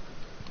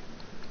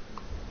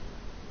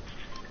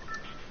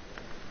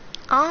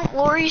 What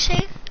were you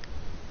saying?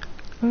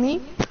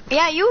 Me?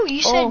 Yeah,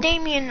 you said Oh.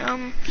 Damien,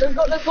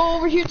 Let's go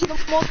over here to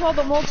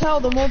the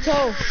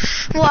motel.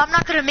 well, I'm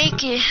not gonna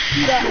make it.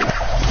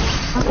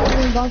 I haven't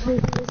even gone through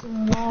this in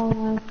a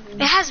long time.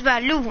 It has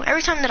bad loot.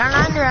 Every time that I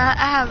land there, I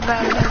have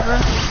bad loot, bro.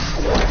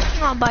 I don't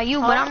know about you,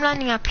 but I'm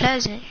landing at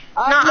Pleasant.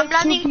 No, I'm Like two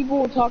landing.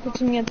 people talking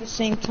to me at the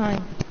same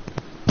time.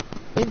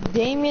 Is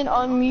Damien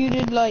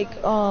unmuted like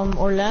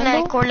Orlando?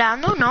 Like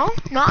Orlando? No,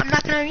 I'm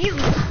not gonna mute.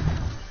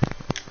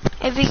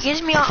 If he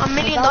gives me $1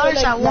 million,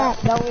 I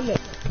won't. That way, look.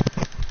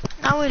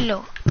 Now we low.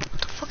 What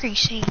the fuck are you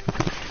saying?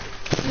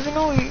 Even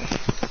though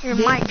your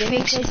mic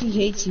Damien fix says he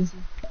hates you.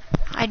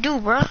 I do,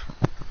 bruh.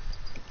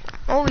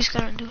 Always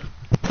gonna do it.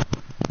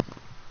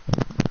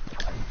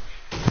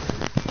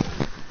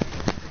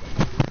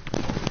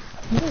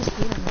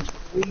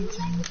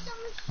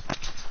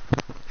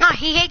 Nah,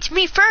 he hates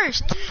me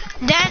first.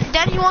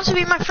 Then he wants to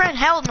be my friend.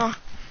 Hell no.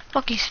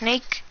 Fucking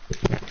snake.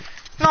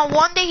 No,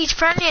 one day he's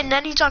friendly and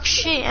then he talks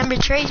shit and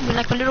betrays me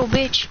like a little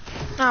bitch.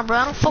 Nah, bro,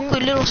 I don't fuck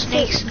with little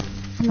snakes.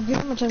 Give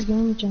him a chance, give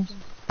him a chance.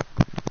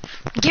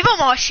 Give him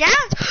a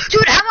chance?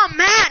 Dude, I'm a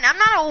man. I'm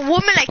not a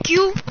woman like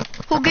you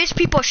who gives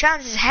people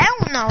chances.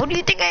 Hell no. What do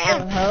you think I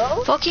am?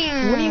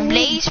 Fucking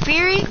Blaze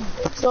Fury?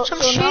 So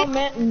shit? now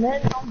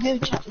men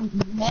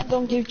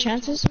don't give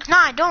chances? No,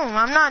 I don't.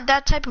 I'm not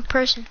that type of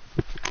person.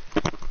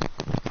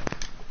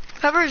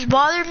 Whoever's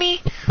bothered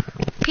me,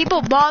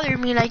 people bother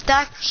me like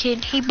that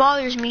kid. He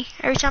bothers me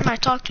every time I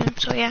talk to him.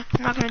 So yeah,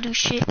 I'm not gonna do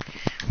shit.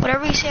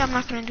 Whatever you say, I'm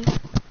not gonna do.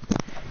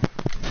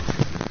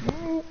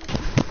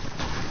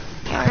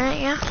 Yeah, alright,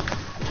 yeah.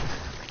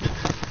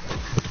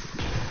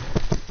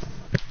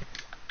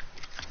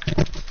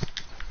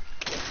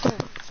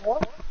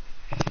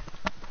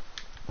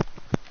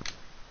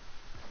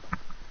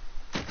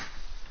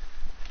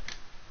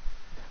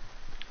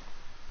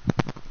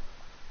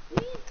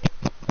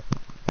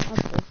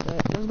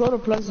 Let's go to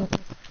Pleasant.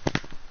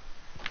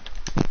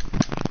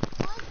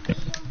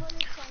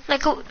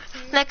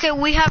 Like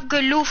we have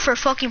good loot for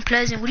fucking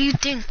Pleasant. What do you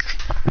think?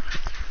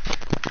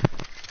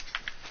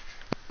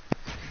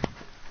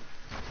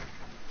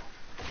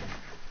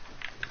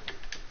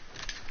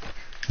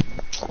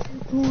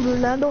 Dude,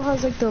 Orlando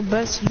has like the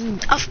best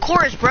loot. Of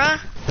course, bruh.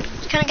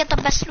 He's gonna get the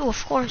best loot,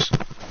 of course.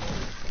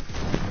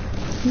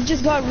 He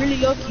just got really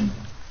lucky.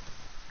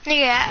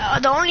 Yeah,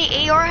 the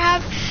only AR I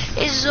have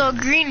is a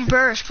green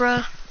burst,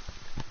 bruh.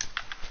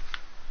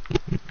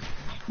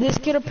 This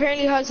kid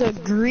apparently has a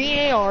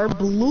green AR,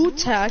 blue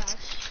tact,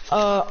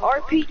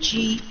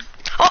 RPG.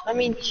 Oh. I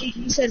mean,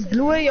 he said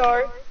blue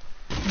AR,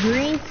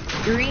 green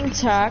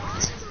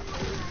tact.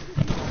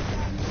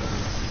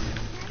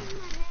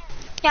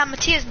 Yeah,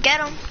 Matthias,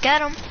 get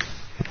him.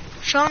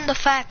 Show him the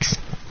facts.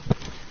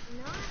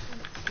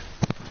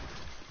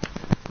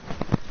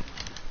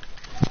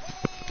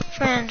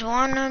 Friends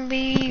wanna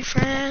be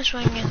friends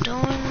when you're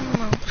doing the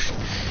most.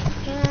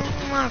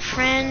 You're my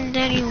friend,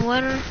 then you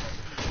wouldn't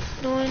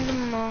doing the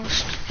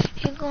most.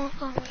 You gon'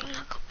 call me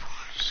like a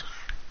porn star.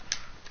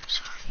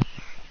 Sorry, you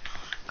know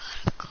I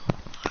gotta go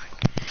hard.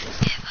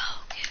 If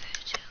I'll give it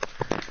to you,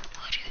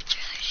 would you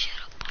tear that shit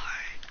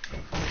apart?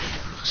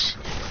 We'll see.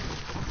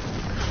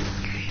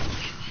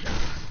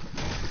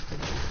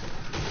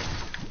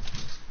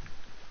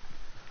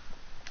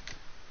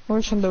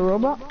 Where's from the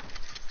robot?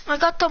 I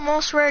got the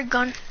most rare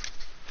gun.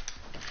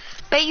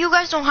 Bet you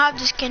guys don't have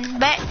this skin.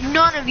 Bet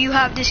none of you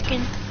have this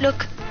skin.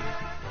 Look.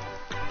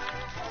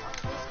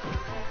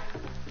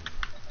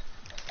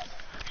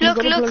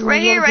 Look,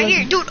 right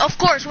here. Dude, of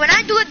course, when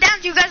I do a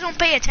dance, you guys don't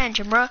pay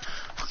attention, bro.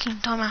 Fucking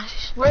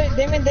dumbasses. Wait,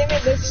 Damien,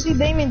 let's see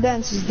Damien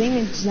dances.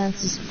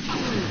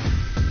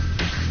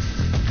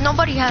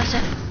 Nobody has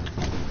that.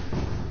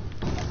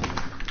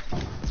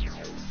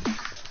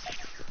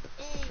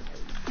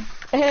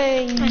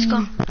 Hey. Let's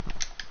go.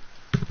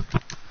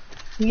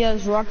 He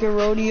has Rocket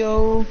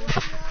Rodeo,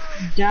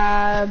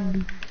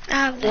 Dab. I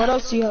have that. What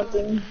else do you have,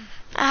 Damien?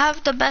 I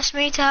have the best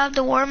mates, I have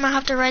the worm, I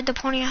have to ride the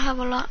pony, I have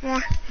a lot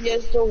more.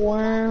 Yes, the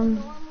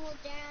worm.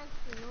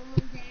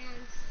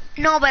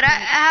 No, but I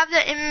have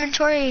the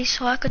inventory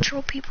so I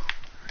control people.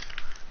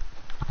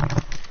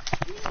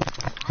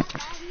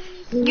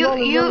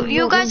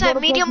 You guys have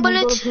medium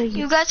bullets?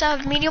 You guys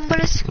have medium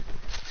bullets?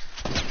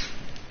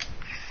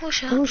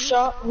 Who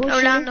shot?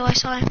 Orlando, I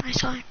saw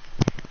him.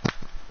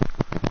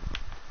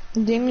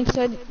 Damien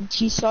said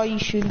he saw you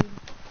shooting.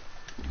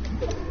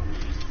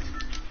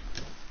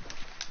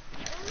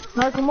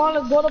 Alright, come on,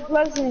 let's go to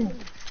Pleasant.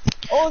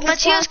 Oh,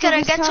 Matthias, can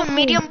I get some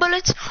medium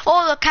bullets?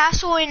 Oh, the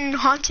castle in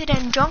Haunted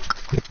and Junk.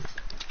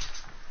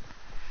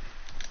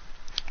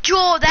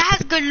 Joe, that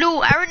has good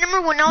loot. I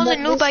remember when I was a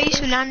noob, I used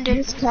to land there.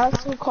 This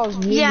castle calls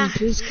me. Yeah,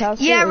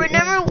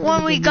 remember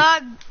when we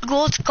got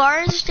gold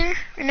scars there?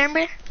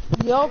 Remember?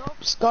 Yup,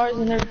 scars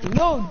and everything.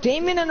 Yo,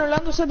 Damien and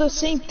Orlando said the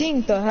same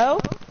thing. The hell?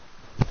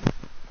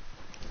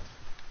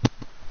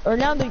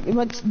 Orlando,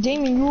 but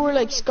Damien, you were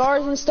like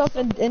scars and stuff,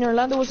 and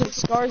Orlando was like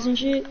scars and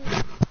shit.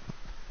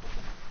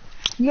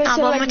 You guys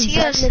said but like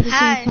Matthias exactly at the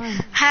same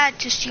time. had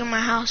to steal my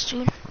house,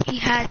 dude. He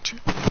had to.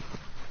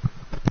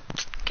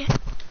 Okay.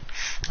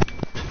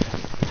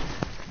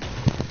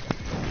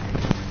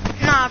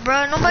 Nah,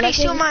 bro, nobody Like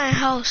steal my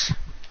house.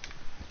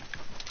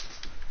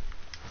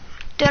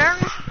 Dude,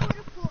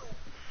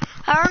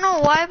 I don't know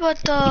why, but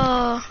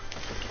oh,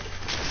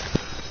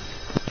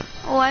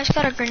 I just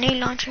got a grenade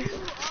launcher.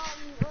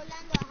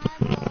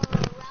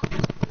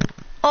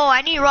 Oh,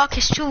 I need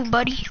rockets too,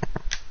 buddy.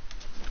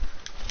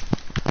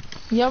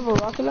 You have a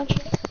rocket launcher?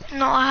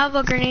 No, I have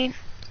a grenade,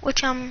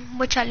 which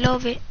I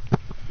love it.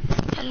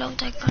 I love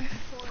that gun.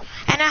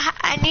 And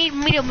I need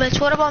medium bullets.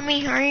 What about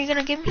me? Are you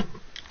gonna give me?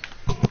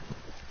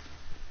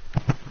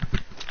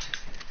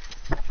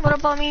 What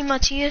about me,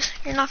 Matthias?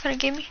 You're not gonna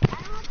give me?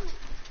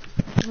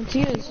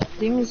 Matthias,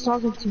 Damien's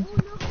talking to you.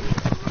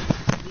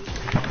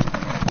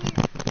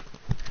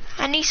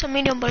 I need some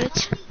medium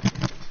bullets.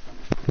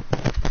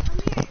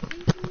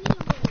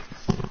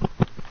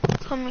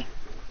 me.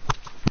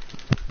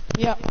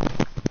 Yeah.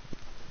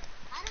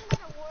 I don't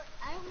gotta worry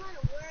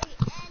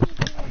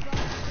anything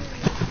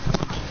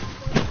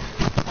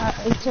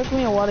about It took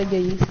me a while to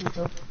get used to it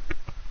though.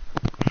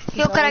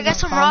 Yo, can I get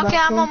some rocket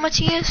ammo,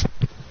 Matthias?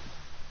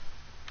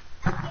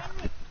 I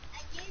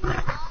gave it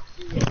all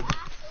to you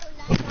after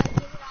like I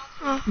gave it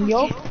all to you.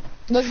 Yo,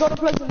 let's go to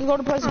Pleasant. Let's go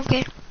to Pleasant.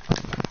 Okay.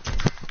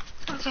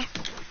 Okay.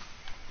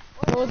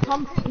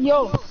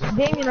 Yo,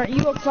 Damien, are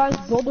you a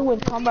fast builder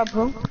with Combat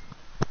Pro? Damien,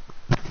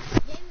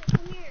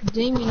 come here.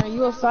 Damien, are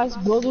you a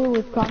fast builder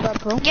with Combat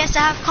Pro? Yes, I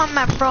have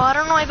combat pro. I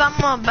don't know if I'm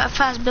a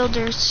fast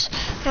builder. It's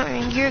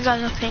in your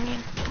guys'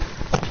 opinion.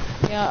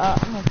 Yeah,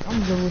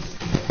 I'm good with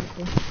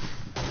it.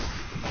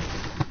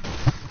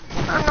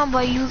 I don't know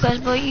about you guys,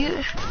 but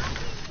you...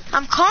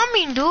 I'm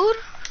coming, dude.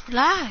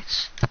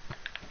 Relax.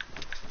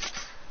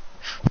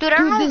 Dude, I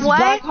don't Dude, this know why.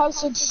 back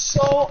house looks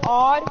so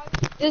odd.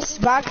 This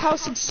back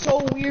house looks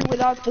so weird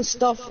without the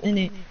stuff in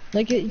it.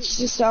 Like, it's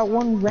just that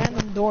one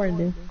random door in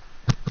there.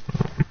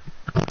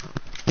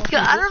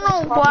 Yeah, I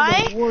don't know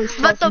why,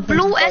 but the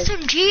blue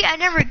SMG, I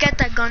never get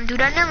that gun,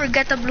 dude. I never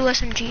get the blue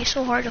SMG. It's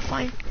so hard to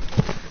find.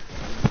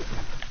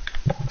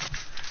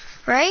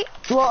 Right?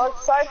 Well,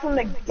 aside from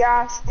the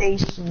gas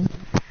station.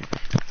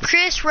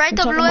 Chris, right? The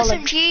talking blue about, like-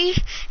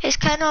 SMG is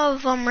kind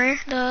of rare.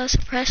 The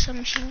suppressed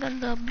machine gun,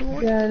 the blue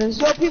one. Yeah, there's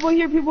people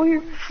here, people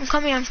here. I'm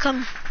coming, I'm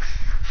coming.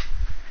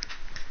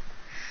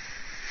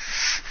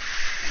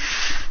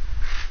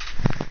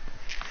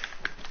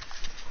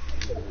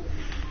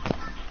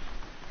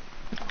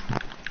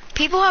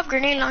 People have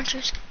grenade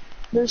launchers.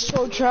 They're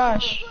so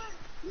trash.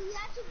 You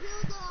have to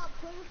build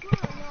a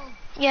point or no?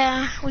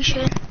 Yeah, we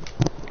should.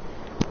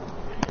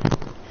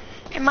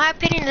 In my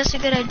opinion, that's a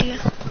good idea.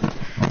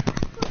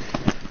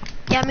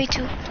 Yeah, me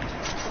too.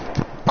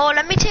 Oh,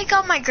 let me take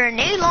out my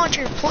grenade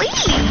launcher,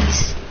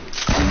 please.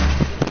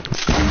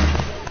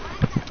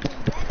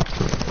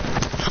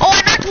 Oh,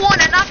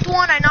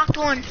 I knocked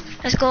one.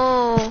 Let's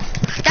go.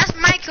 That's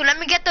my kill. Let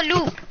me get the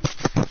loot.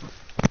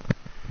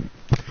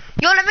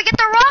 Yo, let me get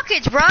the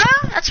rockets,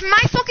 bruh. That's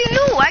my fucking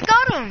loot. I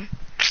got him.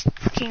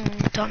 Fucking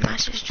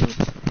dumbasses, dude.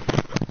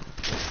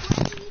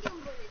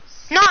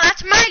 No,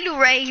 that's my loot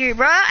right here,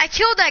 bruh. I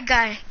killed that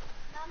guy.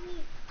 Not me.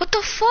 What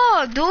the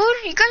fuck,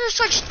 dude? You guys are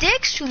such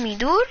dicks to me,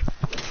 dude.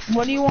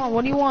 What do you want?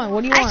 What do you want?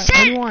 What do you I want? said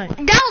What do you want?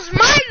 that was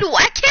my loot.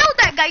 I killed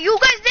that guy. You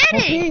guys did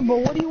it. Okay, but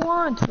what do you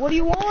want? What do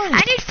you want?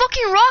 I need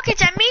fucking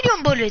rockets and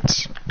medium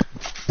bullets.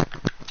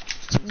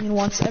 He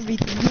wants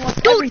everything. He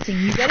wants Dude, everything.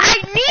 You get it?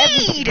 I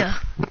need.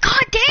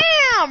 God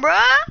damn,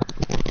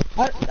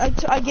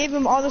 bruh. I gave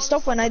him all the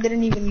stuff when I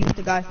didn't even use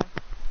the guy.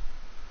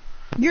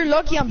 You're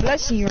lucky I'm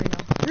blessing you right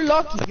now. You're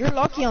lucky. You're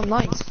lucky I'm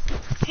nice.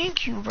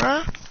 Thank you,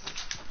 bruh.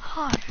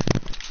 Hard.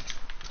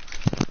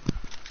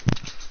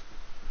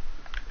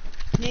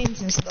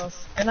 Names and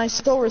stuff. And I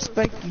still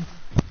respect you.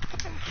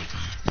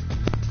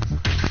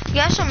 You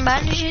have some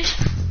bandages?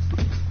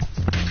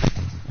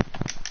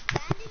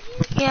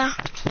 Yeah.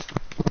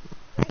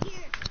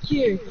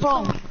 Here,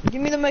 come.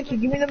 Give me the med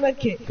kit. Give me the med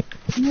kit.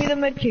 Give me the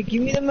med kit.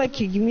 Give me the med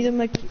kit. Give me the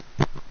med kit.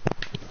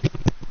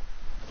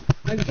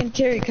 I can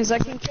carry, cause I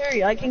can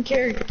carry. I can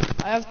carry.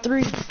 I have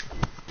 3.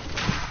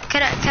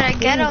 Can I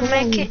get a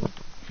med kit?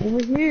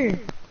 Over here.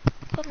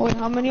 Wait,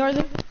 how many are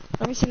there?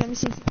 Let me see. Let me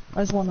see.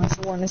 That's one. That's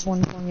one. That's one.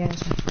 Yeah,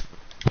 that's one.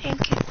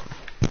 Thank you.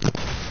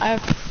 I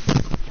have.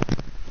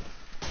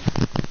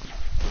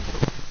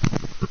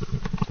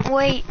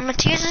 Wait,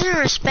 Matthias doesn't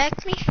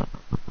respect me?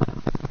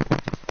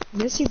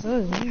 Yes, he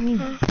does. What do you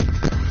mean?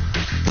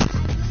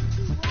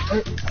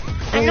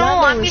 I know,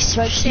 Orlando I'm used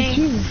to respects you saying.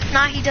 too.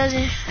 Nah, he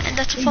doesn't. And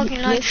that's a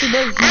fucking lie. Yes, he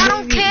does. I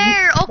don't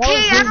care. That Okay,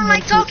 was I his don't like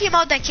med talking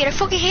about that kid. I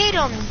fucking hate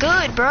him.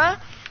 Good, bruh. I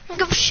don't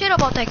give a shit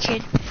about that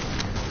kid.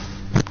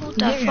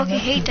 What I Yeah, fucking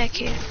that's hate that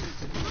kid.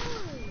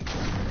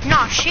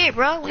 Nah, shit,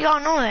 bruh. We all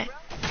know that.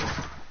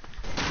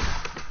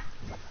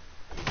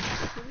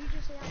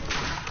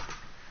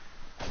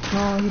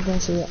 No, he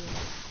didn't say that.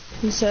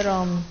 He said,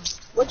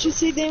 what you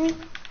say, Damien?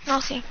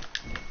 Nothing.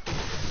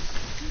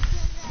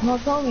 No,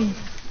 tell me.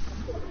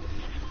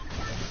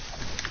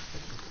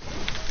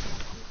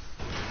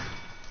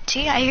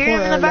 See, I hear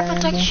him in the Poor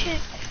background talking Orlando. shit.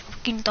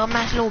 Fucking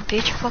dumbass little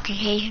bitch. I fucking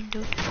hate him,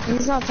 dude.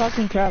 He's not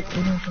talking crap.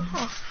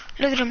 Oh,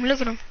 look at him,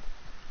 look at him.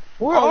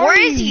 Where Oh, are where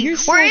you? is he? You're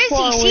so Where is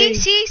far he? away.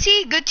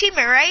 See, good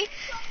teammate, right?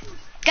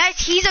 Guys,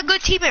 he's a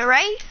good teammate,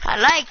 right? I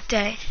like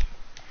that.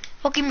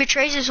 Fucking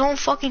betrays his own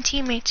fucking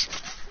teammates.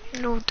 You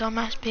little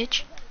dumbass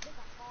bitch.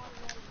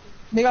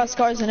 They got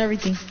scars and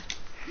everything.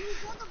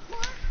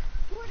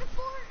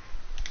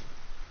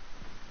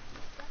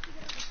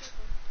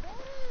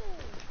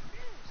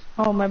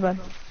 Oh, my bad.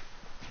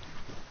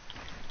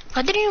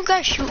 Why didn't you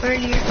guys shoot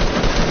earlier?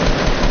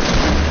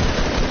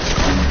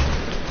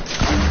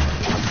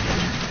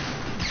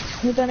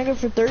 Hit that nigga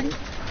for 30.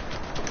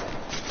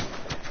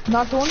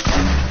 Knocked one.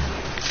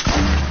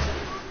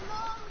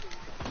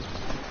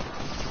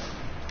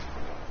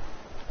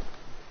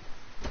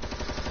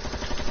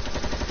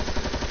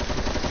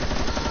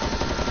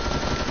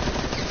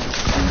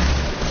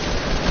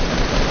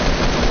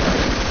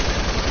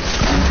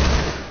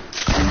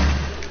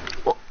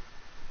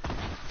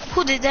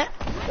 did that?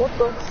 What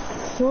the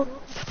fuck?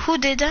 Who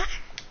did that?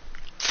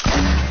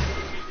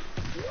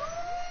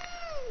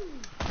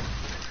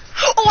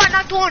 Oh, I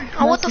knocked one.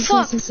 Oh, what the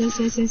fuck?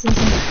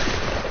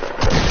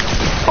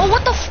 Oh,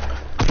 what the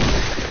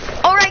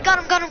f... Alright, got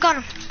him.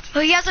 Oh,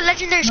 he has a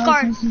legendary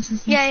scar.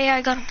 Yeah,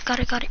 I got him. Got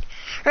it.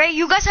 Right,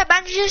 you guys have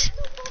bandages?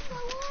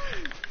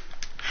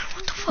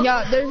 What the fuck?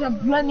 Yeah, there's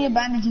plenty of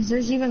bandages.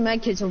 There's even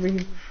med kits over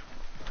here.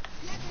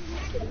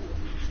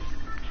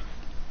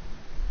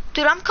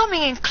 Dude, I'm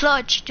coming in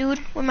clutch, dude,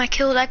 with my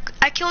kill. Like,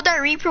 I killed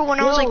that Reaper when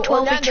I was like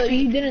 12 Orlando,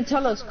 HP. you didn't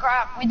tell us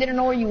crap. We didn't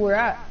know where you were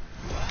at.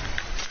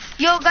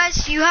 Yo,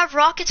 guys, you have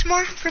rockets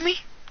more for me?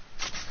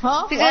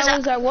 Huh? Because Why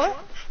was that what?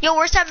 Yo,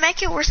 where's that med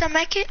kit?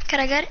 Can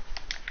I get it?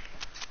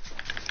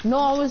 No,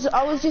 I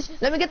was just...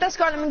 Let me get that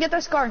scar.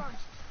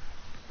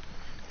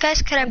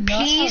 Guys, can I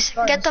please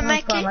get the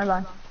med kit? My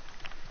bad.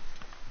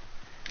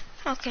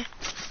 Okay.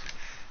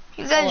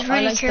 You guys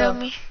really care of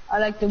me. I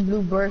like the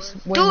blue burst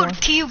way Dude, more.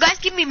 can you guys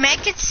give me med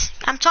kits?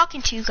 I'm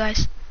talking to you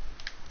guys.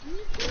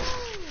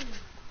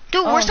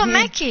 Dude, where's the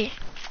med kit?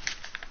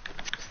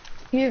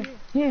 Here.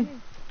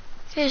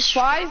 There's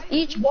 5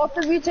 each. Both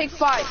of you take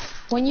 5.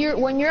 When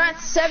you're at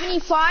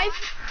 75,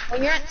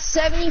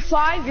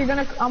 you're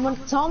gonna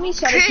tell me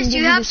so I can Chris, give do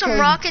you have some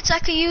rockets I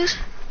could use?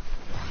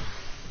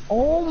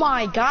 Oh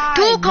my god.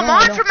 Dude, come no,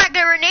 on for my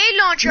grenade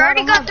launcher. No, I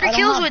already got 3 I don't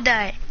kills have. with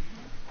that.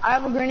 I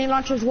have a grenade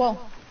launcher as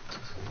well.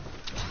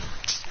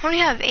 I only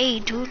have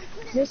 8, dude.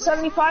 There's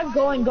 75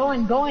 going. Oh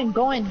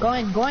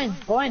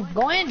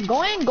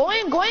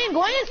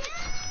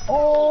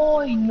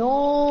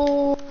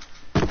no.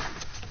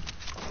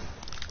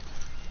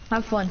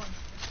 Have fun.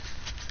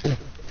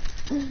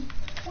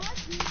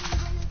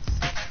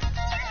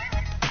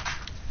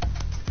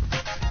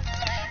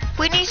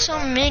 We need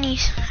some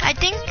minis. I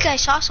think I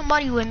saw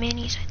somebody with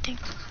minis, I think.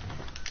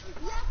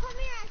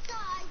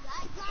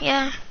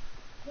 Yeah.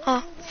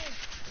 Oh.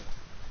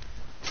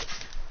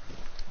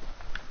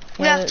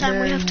 We have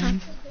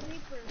time.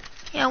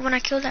 Yeah, when I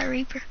kill that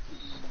Reaper.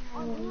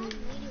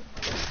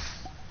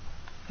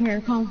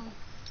 Here, come.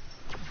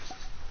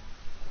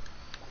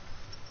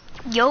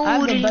 Yo, I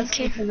have the didn't best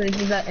care. because I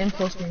give that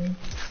info for me.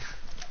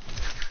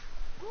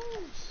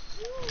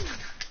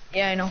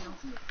 Yeah, I know. I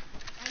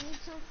need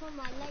some for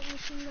my light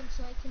machine gun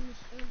so I can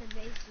destroy the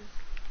bases.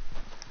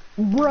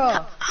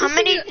 Bruh. How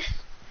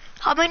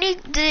many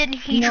did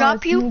he No, drop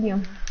it's you?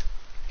 Medium.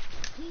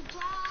 He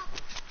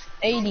dropped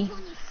 80.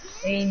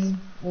 80.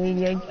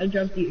 I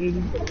dropped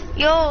you 80.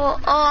 Yo,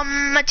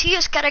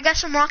 Matthias, can I get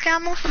some rock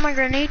ammo for my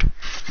grenade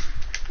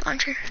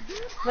launcher?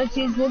 But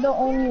you're the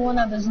only one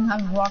that doesn't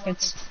have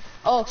rockets.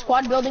 Oh,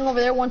 squad building over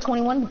there,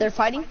 121. They're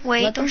fighting.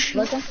 Wait, Let them.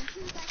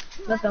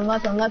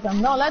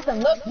 No, let them.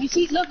 Look, you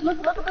see, look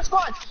at the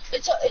squad.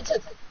 It's a.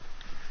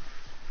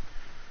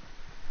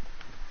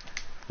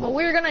 But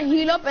we're gonna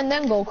heal up and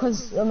then go,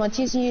 cause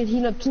Matisse needed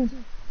heal up too.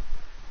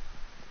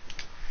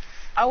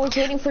 I was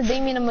waiting for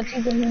Damien and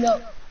Matisse to heal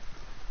up.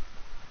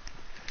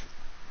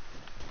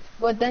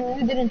 But then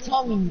you didn't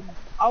tell me.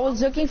 I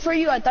was looking for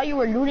you. I thought you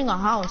were looting a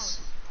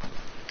house.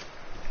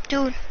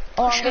 Dude.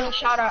 Oh, I'm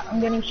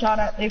getting shot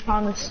at. They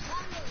found us.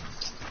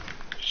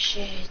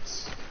 Shit.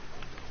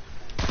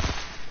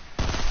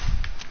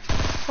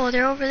 Oh,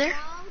 they're over there?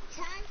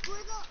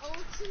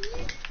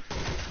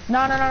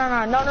 No.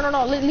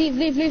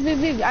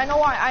 Leave. I know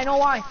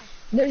why.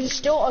 There's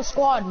still a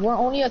squad. We're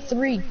only a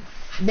 3.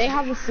 They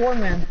have a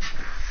 4-man.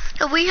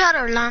 Oh, we had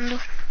Orlando.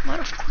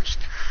 What, of course.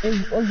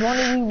 If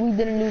only we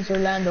didn't lose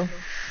Orlando.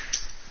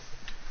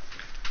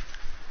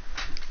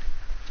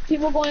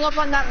 People going up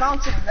on that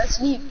mountain.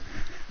 Let's leave.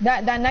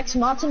 That next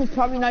mountain is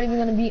probably not even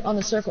gonna be on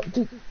the circle.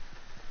 Dude.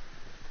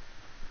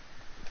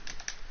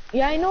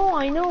 Yeah, I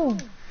know.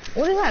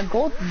 What is that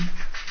gold thing?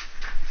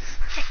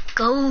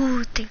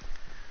 Gold thing.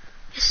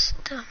 It's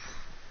the...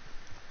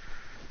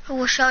 Oh,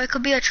 watch out, it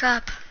could be a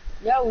trap.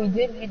 Yeah, we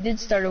did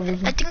start over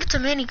here. I think it's a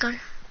minigun.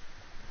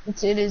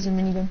 It is a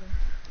minigun.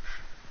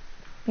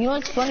 You know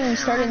what's funny? We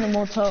started in the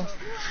motel.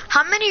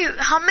 How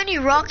many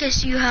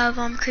rockets do you have,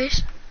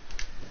 Chris?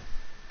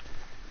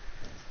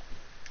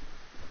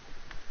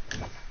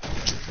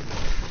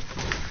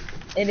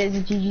 It is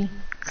a GG.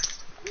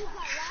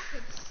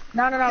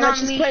 No, Not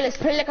let's me. just play. Let's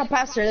play like a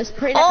pastor.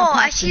 Oh,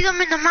 I see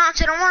them in the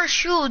mountain. I don't want to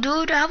shoot,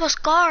 dude. I have a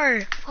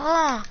scar.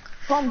 Fuck.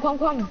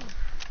 Come.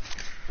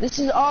 This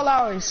is all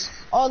ours.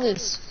 All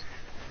this.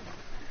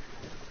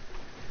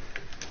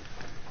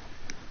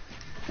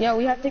 Yeah,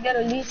 we have to get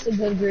at least a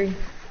good grade.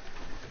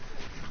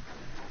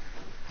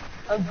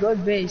 A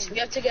good base. We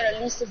have to get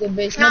at least a good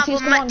base. Nah,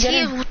 Matthias, but come on, get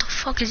Matthias, in. what the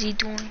fuck is he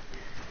doing?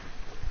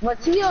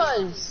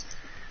 Matthias!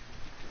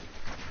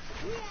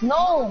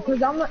 No,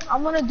 cause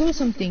I'm gonna do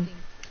something.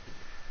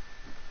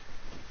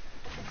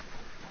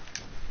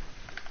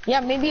 Yeah,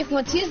 maybe if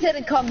Matthias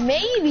didn't come,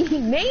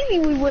 maybe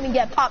we wouldn't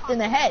get popped in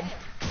the head.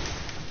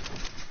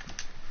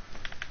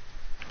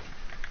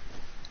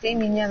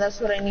 Damien, yeah, that's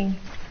what I need.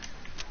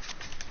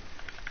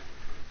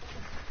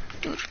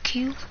 Dude,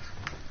 Q.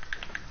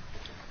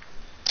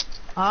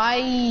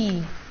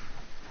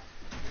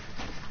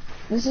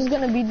 This is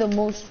gonna be the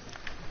most.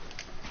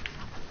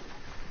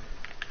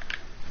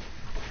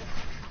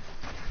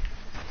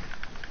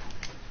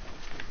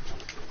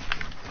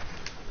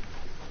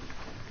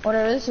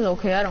 Whatever, this is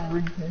okay, I don't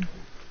really care.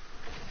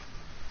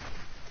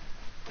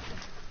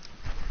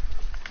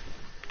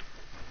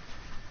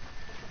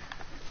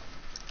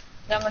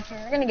 Yeah, but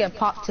you're gonna get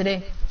popped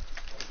today.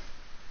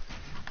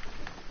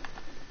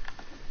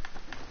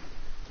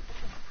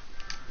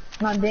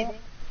 Not damn.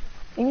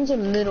 Even a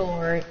little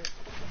alright.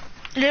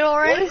 Little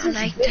alright? What is this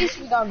like base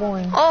that. we got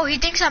going? Oh, he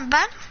thinks I'm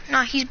bad?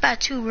 Nah, he's bad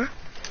too, bro.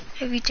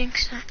 If he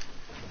thinks that.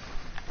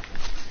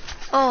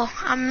 Oh,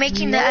 I'm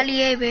making the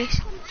LEA base.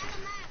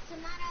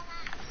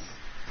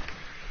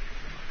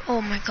 Oh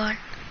my god.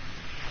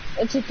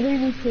 It's a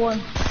 3v4. What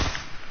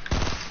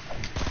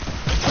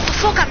the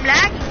fuck? I'm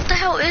lagging. What the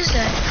hell is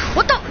that?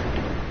 What the?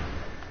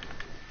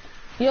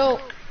 Yo.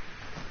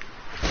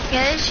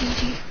 Yeah, that's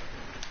GG.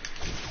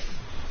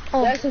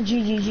 Oh, That's a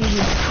GG.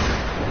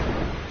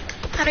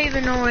 I don't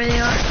even know where they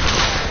are.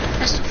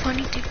 That's the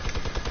funny thing.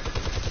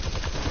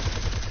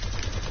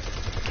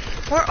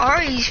 Where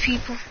are these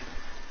people?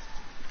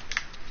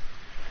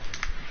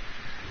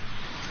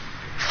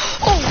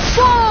 Oh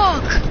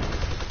fuck!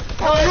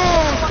 Oh no!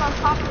 One on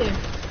top there.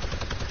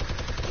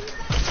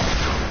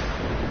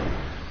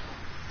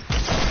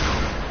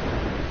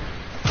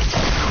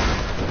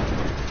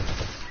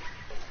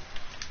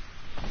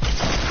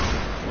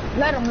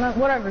 Let him,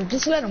 whatever.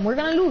 Just let him. We're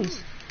gonna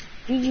lose.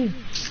 GG.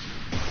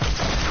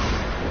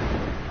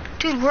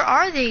 Dude, where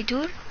are they,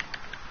 dude?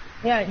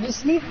 Yeah,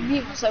 just leave the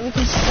vehicle so we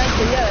can snipe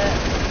it. Yeah.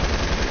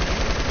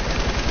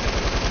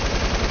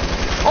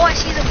 Oh, I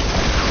see them.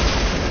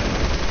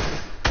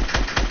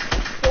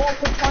 Go on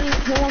for 20.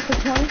 Go on for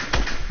 20.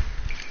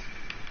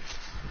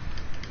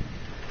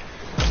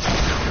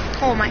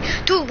 Oh my,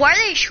 dude, why are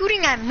they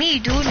shooting at me,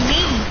 dude?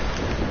 Me.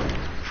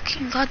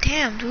 Fucking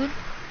goddamn, dude.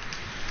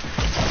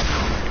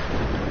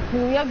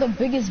 Dude, we have the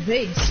biggest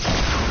base.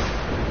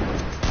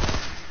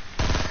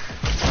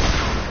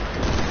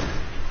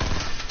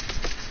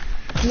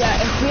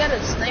 Yeah, if we had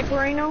a sniper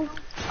right now,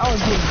 I would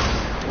do.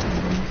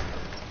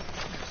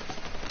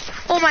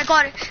 Oh my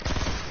god.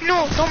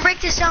 No, don't break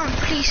this down,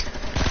 please.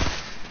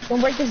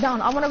 Don't break this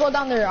down. I'm gonna go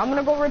down there. I'm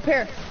gonna go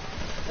repair.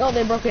 Oh,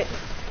 they broke it.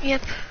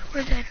 Yep,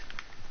 we're dead.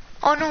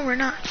 Oh no, we're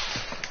not.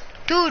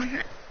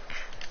 Dude.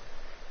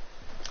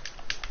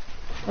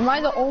 Am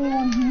I the only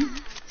one here?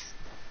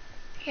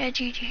 Yeah,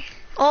 GG.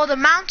 Oh, the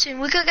mountain.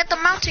 We could get the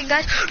mountain,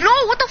 guys. No,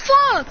 what the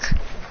fuck?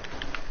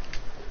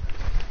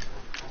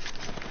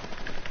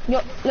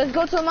 Yo, let's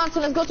go to the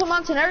mountain. Let's go to the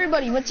mountain.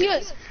 Everybody,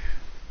 Matthias.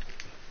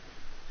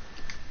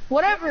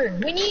 Whatever.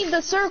 We need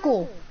the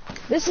circle.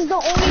 This is the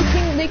only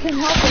thing they can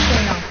help us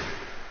right now.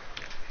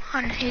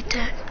 I don't hate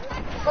that.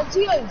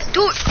 Matthias.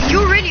 Dude,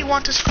 you really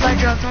want the supply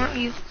drop, don't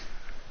you?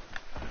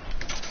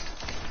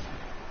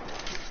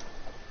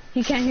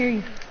 He can't hear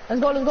you. Let's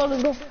go, let's go,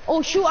 let's go.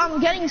 Oh shoot, I'm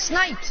getting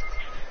sniped.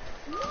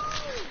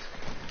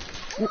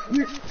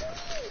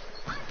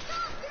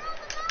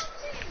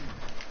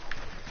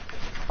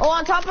 Oh,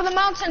 on top of the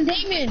mountain,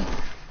 Damien.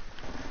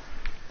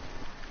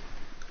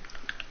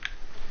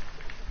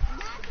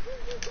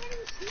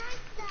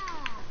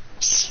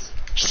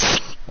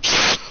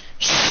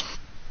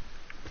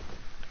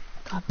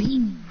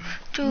 Kabin.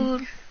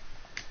 Dude.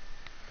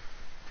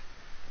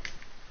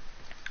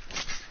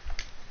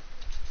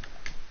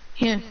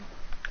 Here.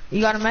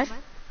 You got a med?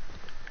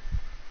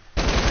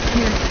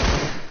 Here.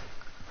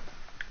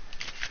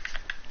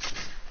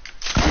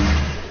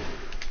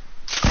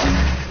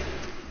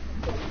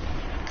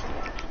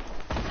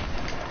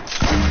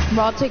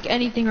 Bro, I'll take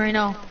anything right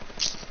now.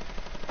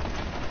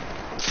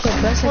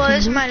 Well,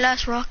 this is my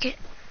last rocket.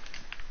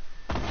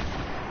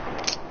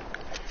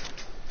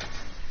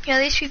 Yeah,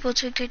 these people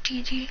took their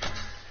TG.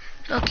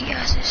 Lucky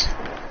asses.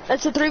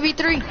 That's a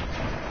 3v3.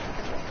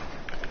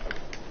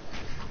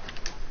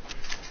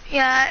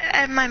 Yeah,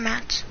 at my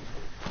mats.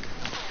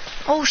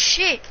 Oh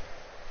shit.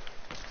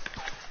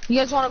 You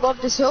guys want to go up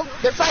this hill?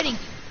 They're fighting.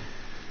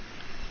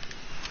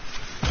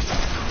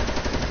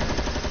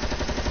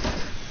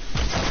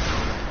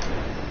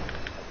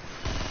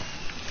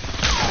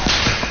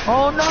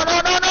 Oh no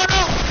no no no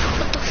no!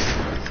 What the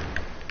fuck?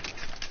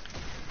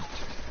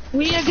 We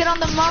need to get on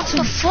the mountain.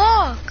 What the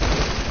fuck?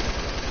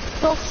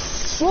 The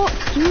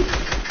fuck, dude?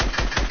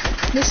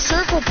 The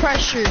circle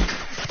pressure.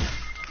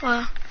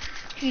 Wow.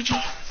 GG.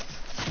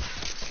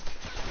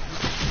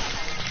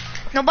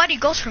 Nobody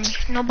goes for me.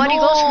 Nobody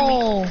goes for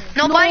me.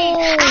 Nobody.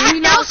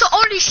 That was the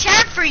only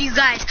shot for you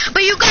guys.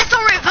 But you guys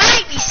don't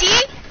revive me,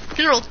 see?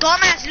 Little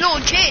dumbass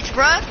little chits,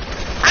 bruh.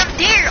 I'm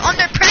there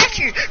under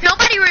pressure.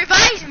 Nobody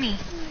revives me.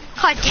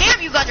 God damn,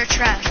 you guys are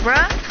trash,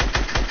 bruh.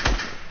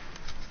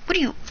 What do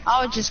you?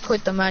 I would just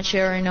quit the match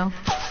here right now.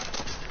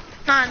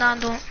 Nah,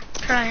 don't.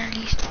 Try at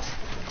least.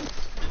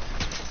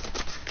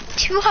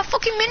 You have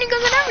fucking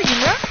miniguns and everything,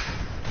 bruh.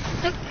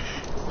 Like,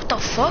 what the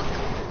fuck?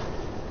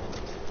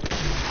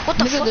 What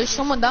the fuck? There's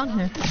someone down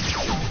here.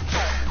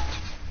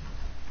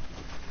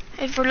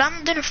 If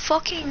Rolando didn't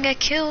fucking get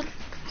killed,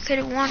 we could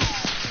have won.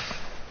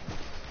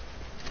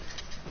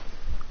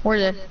 Where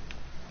they?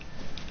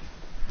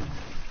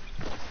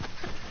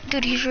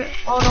 Dude, he's right.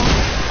 Oh no.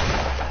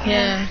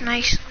 Yeah.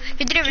 Nice.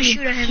 He didn't even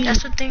shoot at him,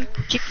 that's the thing.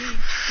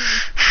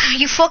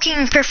 You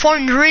fucking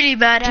performed really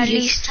bad at GG's.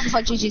 least.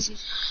 25 GG's.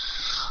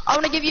 I'm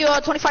gonna give you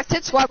 25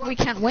 tips why we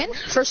can't win.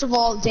 First of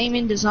all,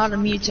 Damon does not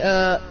unmute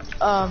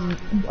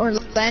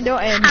Orlando,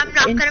 and I'm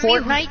not in gonna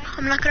Fortnite, mute him.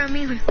 I'm not gonna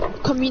mute him.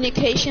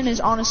 communication is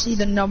honestly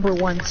the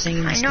 #1 thing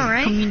in this I know, game.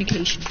 right?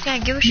 Communication. Yeah,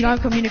 give a If shit. you don't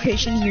have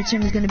communication, your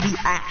team is gonna be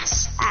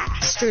ass,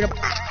 straight up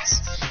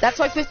ass. That's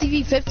why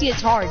 50v50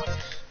 it's hard.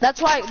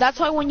 That's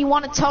why when you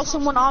want to tell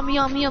someone on me,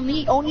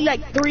 only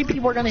like 3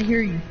 people are gonna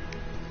hear you.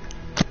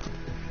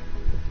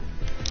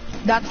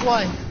 That's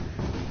why.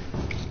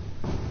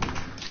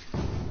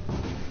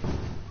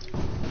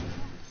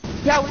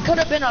 Yeah, we could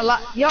have been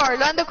alive. Yeah,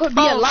 Orlando could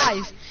be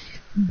alive.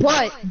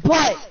 But,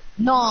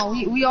 no,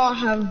 we all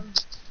have.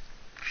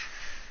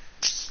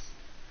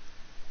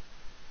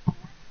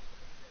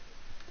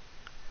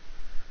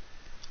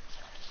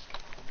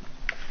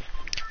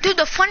 Dude,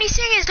 the funny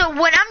thing is that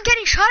when I'm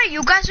getting shot at,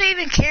 you guys don't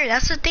even care.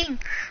 That's the thing,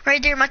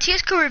 right there.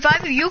 Matthias could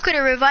revive you. You could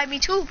have revived me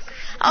too.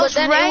 But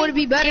then right it would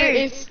be better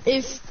there.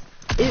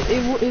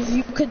 if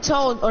you could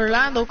tell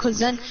Orlando, cause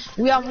then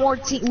we have more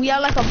team. We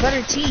have like a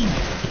better team.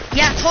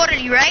 Yeah,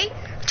 totally right.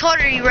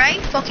 Totally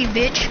right. Fucking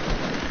bitch.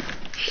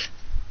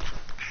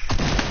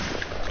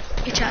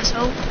 Bitch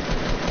asshole.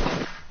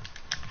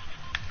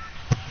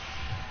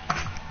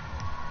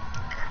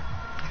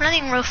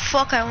 Nothing real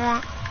fuck I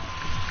want.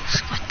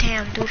 God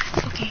damn, dude.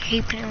 I fucking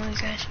hate playing with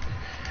you guys.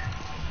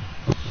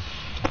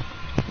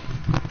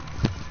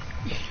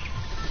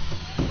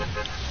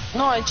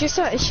 No, it's just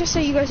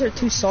that you guys are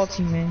too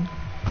salty, man.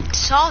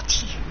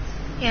 Salty.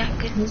 Yeah,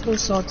 good. Let's go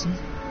salty.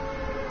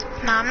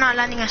 Nah, I'm not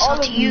landing a All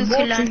salty. of You both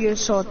could of land. you are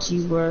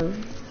salty, bro.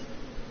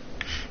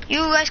 You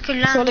guys could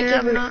land So like, there.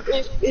 I'm not.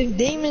 if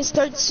Damon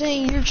starts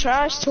saying you're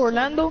trash to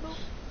Orlando's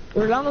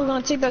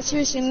gonna take that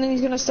seriously, and then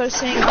he's gonna start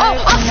saying, Oh,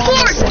 of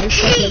course!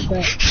 He!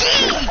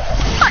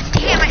 God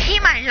damn, I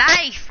hate my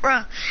life, bro.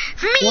 Me!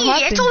 What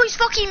happened? It's always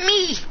fucking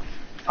me!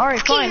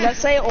 Alright, fine, let's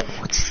say,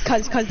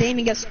 cause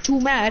Damon gets too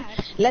mad,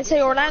 let's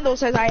say Orlando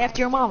says, I effed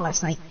your mom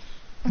last night.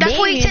 That's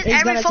what he says Damon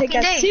is every gonna fucking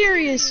take that day.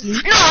 seriously.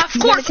 No, of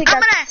He's course, gonna take I'm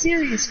that gonna...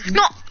 seriously.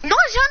 No, it's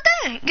not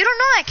that. You don't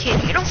know that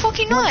kid. You don't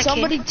fucking know When that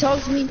somebody kid.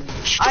 tells me,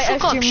 Shut I the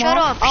fuck effed up, your shut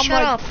mom, up, I'm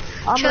shut like, up.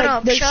 I'm Shut like,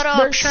 up, there's, shut up,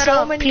 there's shut so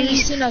up, many please.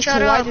 reasons as Shut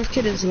to why up. this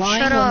kid is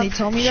lying Shut when up. they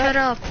tell me Shut that.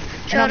 up.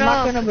 And Shut I'm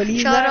not up. gonna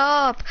believe Shut that.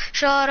 up.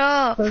 Shut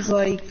up. Cause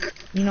like,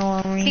 you know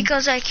what I mean?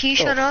 Because like he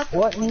shut up.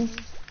 What me?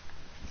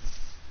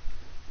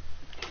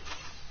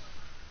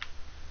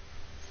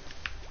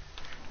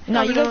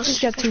 No, you guys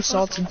just get too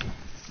salty.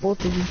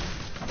 Both of you.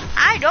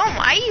 I don't.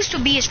 I used to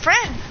be his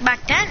friend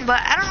back then, but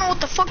I don't know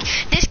what the fuck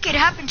this kid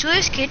happened to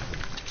this kid.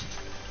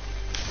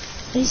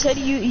 He said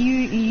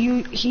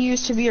he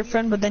used to be your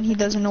friend, but then he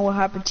doesn't know what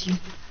happened to you.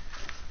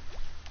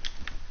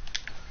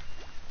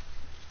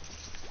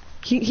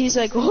 He's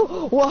like,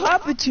 oh, what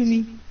happened to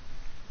me?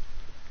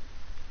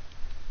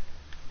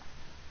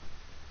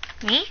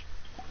 Me?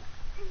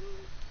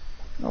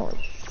 No.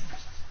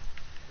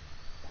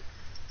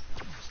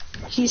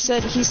 He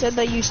said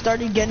that you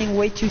started getting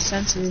way too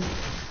sensitive.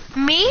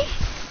 Me?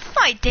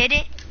 No, I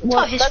didn't.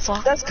 Well, oh, his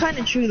fault. that's kind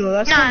of true though.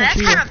 That's Nah, kind of that's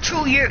true. kind of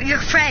true. You're your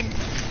friend.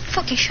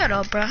 Fucking shut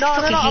up, bro. No,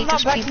 fucking hate I'm not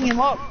those backing people. him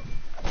up.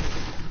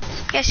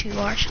 Yes, you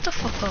are. Shut the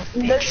fuck up.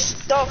 There's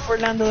Bitch. stuff,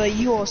 Orlando, that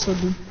you also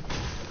do.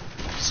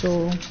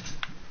 So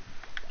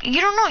You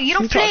don't know. You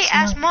don't You play talk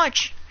as smart.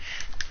 much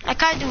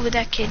like I do with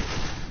that kid.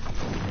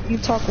 you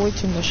talk way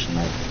too much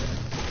tonight.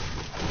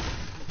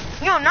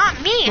 No, not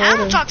me. I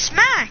don't talk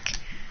smack.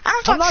 I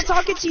don't talk. I'm not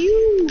talking to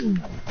you.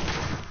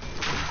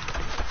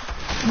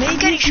 Maybe I'm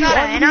getting if you shot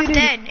at and I'm unmuted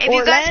dead. If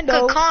you guys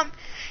Orlando,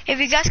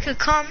 could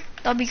come,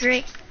 that'd be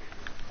great.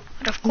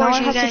 But of now course I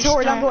you have to guys tell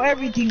Orlando don't.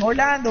 everything.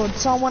 Orlando,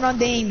 someone on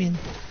Damien.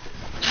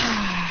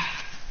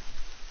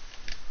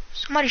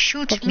 Somebody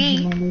shoots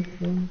me.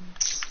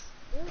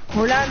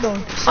 Orlando,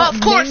 Oh,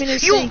 of course, Damien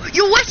is you saying,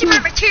 wasted my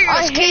 "Dude, materials,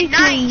 I kid. hate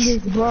doing Nice.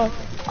 this, bro.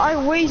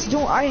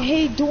 I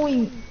hate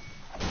doing,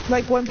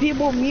 like when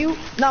people mute.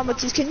 Nah,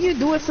 Matisse, can you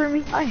do it for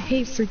me? I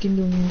hate freaking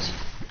doing this.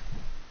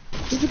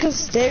 Just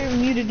because they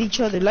muted each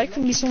other. Life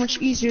can be so much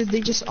easier if they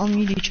just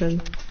unmute each other.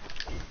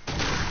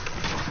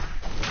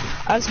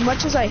 As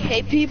much as I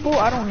hate people,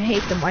 I don't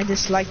hate them. I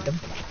dislike them.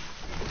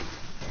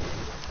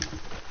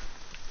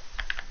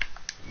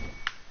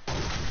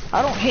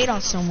 I don't hate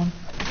on someone.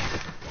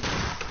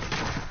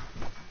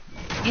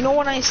 You know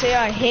when I say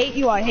I hate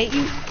you,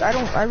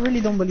 I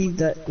really don't believe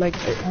that. Like,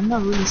 I'm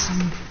not really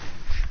saying.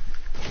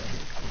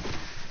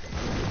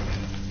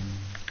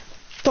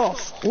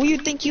 Tough. Who you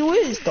think you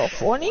is, tough?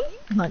 Funny?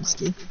 No, I'm just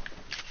kidding.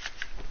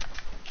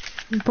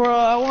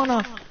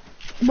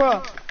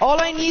 Bro,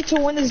 all I need to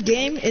win this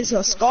game is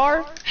a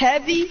scar,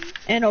 heavy,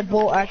 and a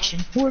bolt action.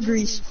 Who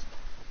agrees?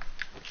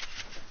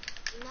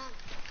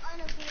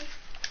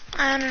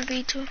 I don't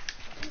agree too.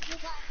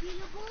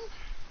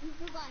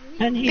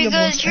 And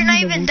Because you're not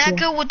even that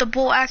good with the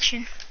bolt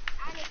action.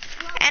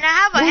 And I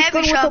have a Who's heavy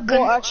good with the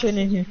bolt shotgun. action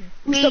in here?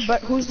 Me.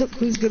 Who's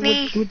good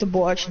Me. with the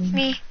bolt action?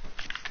 Me.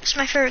 It's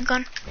my favorite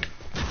gun.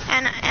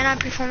 And I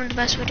perform the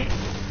best with it.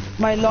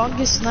 My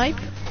longest snipe.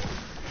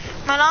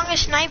 My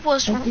longest snipe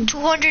was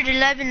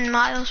 211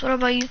 miles. What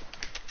about you?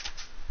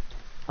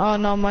 Oh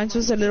no, mine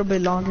was a little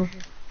bit longer.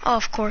 Oh,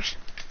 of course.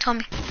 Tell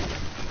me.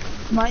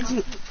 Mine's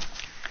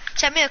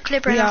Send me a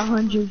clip right now.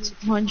 hundreds.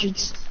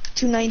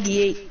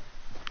 298.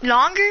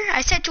 Longer?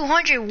 I said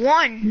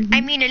 201.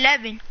 I mean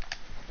 11.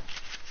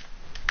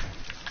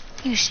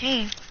 You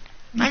saying?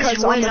 Mine's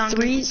Because way on the longer.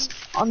 threes,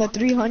 on the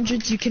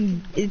 300s, you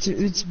can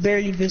it's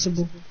barely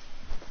visible.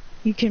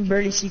 You can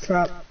barely see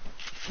crap.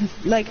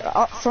 Like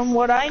from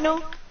what I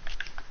know.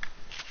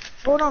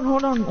 Hold on,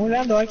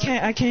 Orlando. I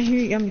can't hear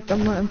you.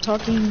 I'm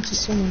talking to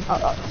someone.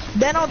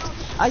 Then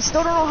I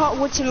still don't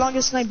know what's your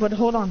longest snipe, but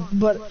hold on.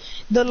 But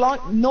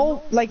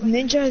like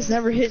Ninja has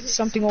never hit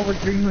something over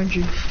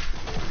 300,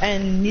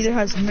 and neither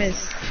has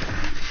Myth.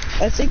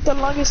 I think the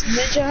longest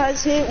Ninja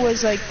has hit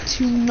was like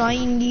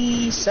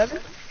 297.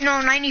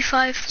 No,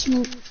 95.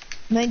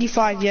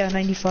 295, yeah,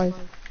 95.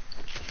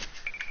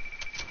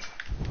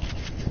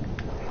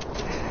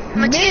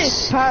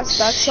 Matthias Myth passed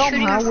that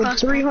shooting somehow with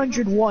across-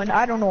 301.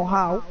 I don't know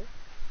how.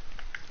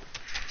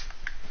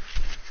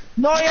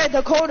 No, yeah,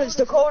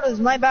 Dakotas,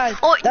 my bad.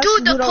 Oh, That's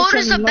dude, the dude I was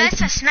Dakota's the trying to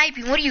best at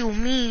sniping. What do you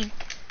mean?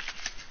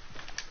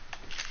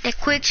 The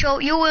quick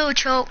choke, you will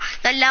choke.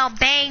 The loud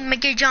bang,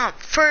 make you jump.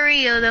 For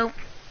real, though.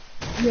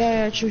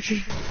 Yeah, true.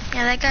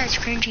 Yeah, that guy's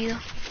cringy, though.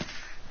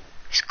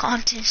 His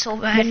content's so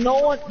But bad.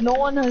 no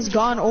one has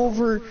gone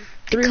over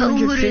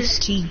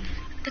 315.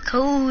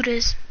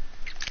 Dakotas.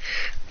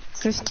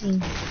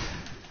 15.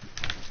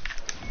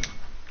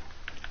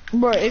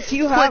 Bro, if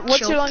you have, Quick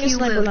what's your choke, longest you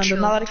sniper, will Orlando? choke.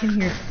 Now that I can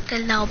hear it. The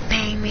loud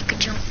bang, make a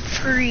jump.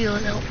 For real,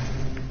 though.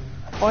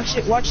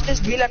 Watch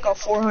this be like a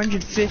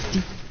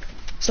 450.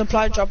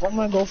 Supply drop, I'm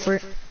gonna go for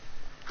it.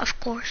 Of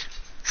course.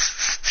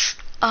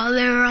 All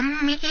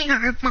around me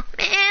are my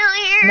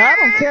failures. No, I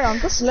don't care, I'm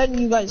just letting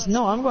you guys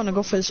know I'm gonna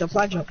go for the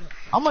supply drop.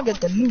 I'm gonna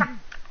get the loot.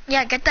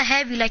 Yeah, get the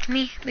heavy like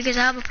me. Because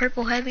I have a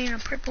purple heavy and a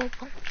purple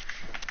pump.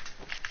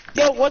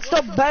 Yo, what's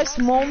the best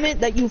moment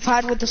that you've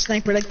had with the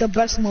sniper? Like the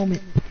best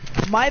moment.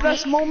 My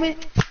best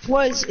moment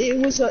was it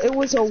was a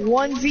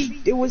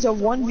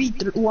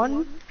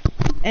 1v1,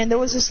 and there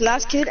was this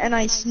last kid and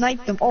I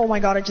sniped him. Oh my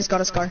god, I just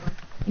got a scar.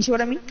 You see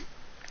what I mean?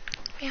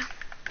 Yeah.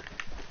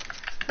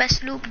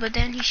 Best loot, but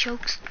then he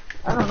chokes.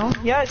 I don't know.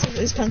 Yeah,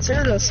 it's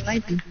considered a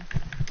sniping.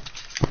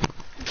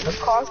 The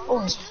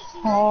crossbow is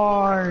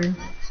hard.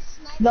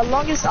 The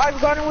longest I've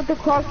gotten with the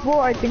crossbow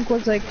I think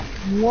was like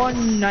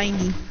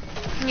 190.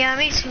 Yeah,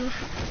 me too.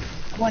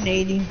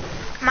 180.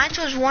 Mine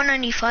was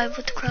 195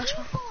 with the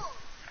crossbow.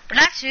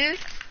 Relax, dude.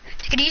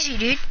 Take it easy,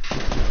 dude.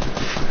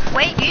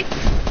 Wait, dude.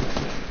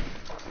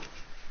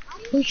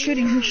 Who's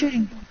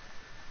shooting?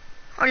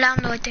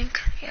 Orlando, I think.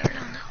 Yeah,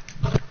 Orlando.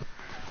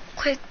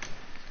 Quick.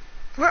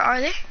 Where are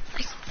they?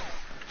 Like,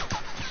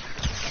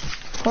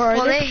 Where are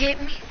well, they? they hit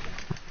me.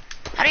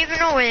 I don't even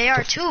know where they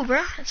are, too,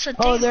 bro. That's the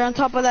thing. Oh, they're on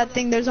top of that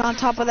thing. There's on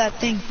top of that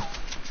thing.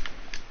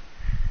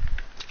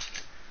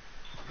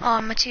 Oh,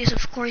 Matthias,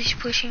 of course, he's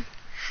pushing.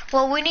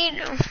 Well, we need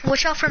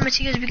watch out for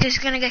Matthias because he's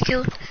gonna get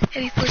killed if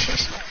he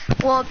pushes.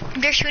 Well,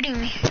 they're shooting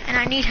me and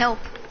I need help.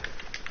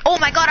 Oh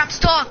my god, I'm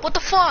stuck. What the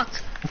fuck?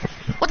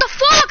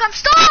 I'm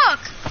stuck.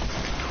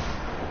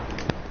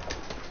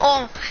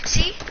 Oh,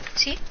 see?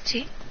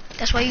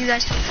 That's why you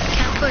guys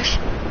can't push.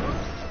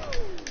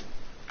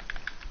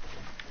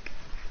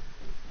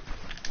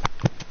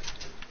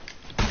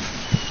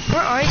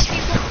 Where are these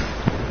people?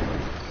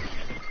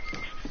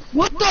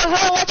 What the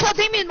hell? Watch out,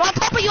 Damien! On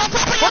top of you! What the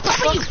fuck?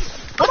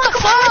 Where are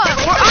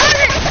they?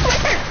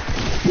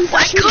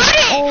 I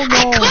couldn't! Oh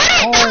no! I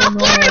couldn't! Oh I'm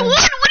no! 4-1!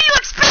 What do you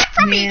expect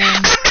from me? Man.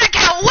 I'm gonna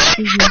kill one!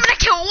 I'm gonna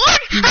kill one!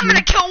 I'm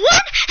gonna kill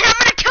one! And I'm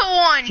gonna kill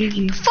one!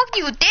 GG. Fuck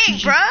you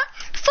think, bruh?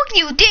 Fuck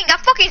you think? I'm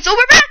fucking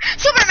Superman? I'm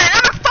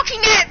gonna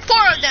fucking get 4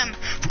 of them!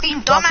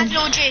 Fucking dumbass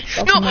little J.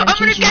 No, I'm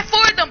gonna get 4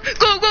 of them!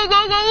 Go! I'm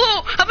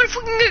gonna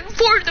fucking get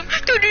 4 of them!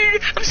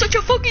 Dude, I'm such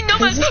a fucking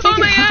dumbass!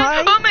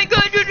 Oh my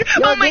god, dude! Yo,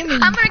 Oh my,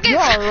 Damien, I'm gonna get... you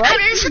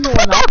alright? Shut the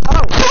fuck up!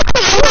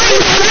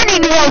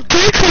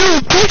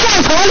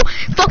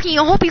 Fucking,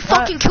 I hope you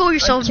fucking kill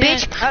yourself,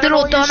 bitch. I don't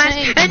know Little what you're dumbass.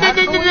 saying. And then,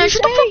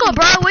 shut the fuck up,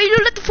 bro. Wait, you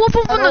let the fool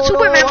from the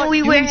Superman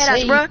movie wear head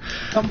ass, bro.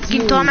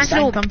 Fucking dumbass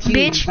little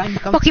bitch.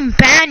 Fucking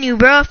ban you,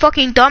 bro.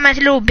 Fucking dumbass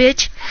little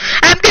bitch.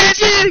 I'm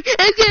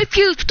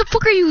confused. What the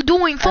fuck are you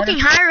doing? Fucking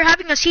higher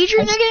having a seizure,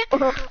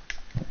 nigga?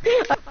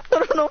 I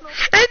don't know.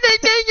 And then,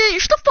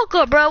 shut the fuck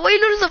up, bro. Wait,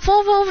 look at the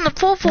full from the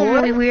full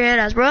movie weird head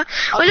ass, bro.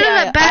 Wait, look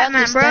like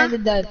Batman, bro.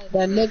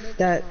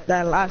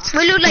 That last.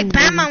 We look like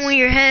Batman with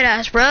your head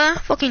ass, bruh.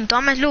 Fucking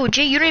dumbass little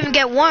G. You don't even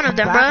get one of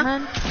them,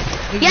 bruh.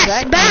 Yes,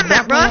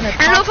 Batman, bruh.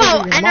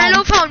 And I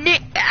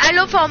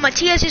love how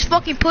Matthias is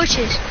fucking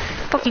pushes.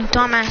 Fucking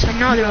dumbass,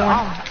 another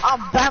one.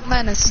 I'm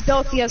Batman as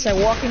stealthy as I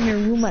walk in your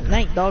room at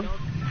night, dog.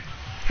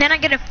 Then I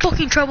get in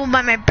fucking trouble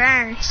by my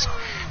parents.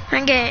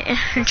 I get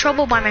in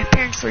trouble by my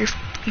parents for your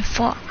fucking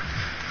fault.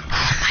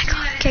 Oh my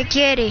god, ¿qué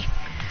quiere?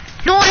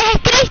 No, es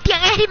Christian,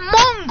 es el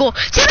mongo.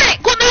 Siempre,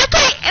 cuando yo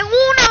estoy en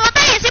una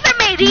batalla, siempre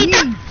me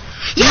gritan.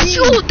 Yes,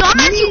 you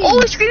dumbass, you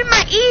always scream in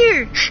my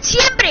ear.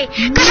 Siempre.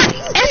 Cara,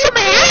 eso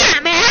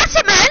me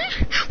hace mal.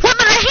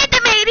 Cuando la gente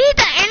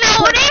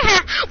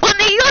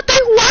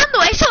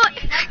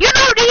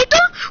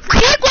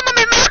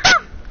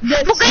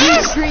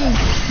You scream.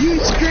 You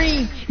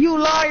scream. You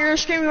lie. You're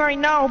screaming right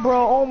now,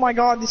 bro. Oh my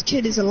god, this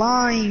kid is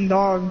lying,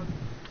 dog.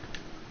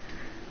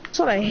 That's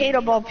what I hate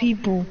about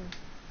people.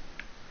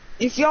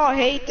 If y'all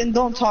hate, then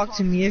don't talk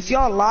to me. If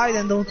y'all lie,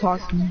 then don't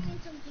talk to me.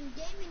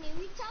 Damien, if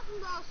we talking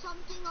about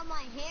something on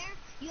my hair,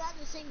 you have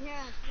the same hair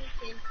as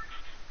me, kid.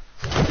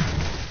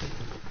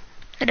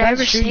 Did I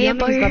ever say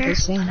about your got hair? the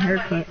same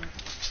haircut.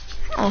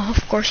 Oh,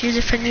 of course, you're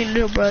the friendly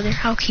little brother.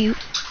 How cute.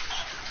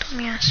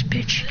 Dummy ass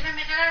bitch.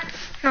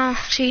 No,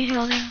 see,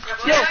 no.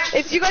 Yo,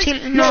 if you guys,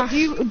 no.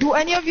 do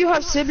any of you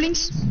have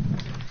siblings?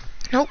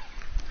 Nope.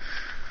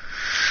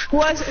 Who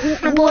has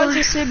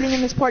a sibling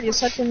in this party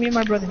aside from me and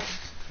my brother?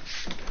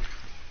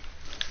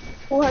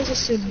 Who has a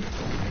sibling?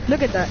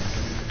 Look at that.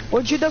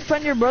 Would you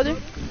defend your brother?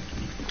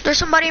 There's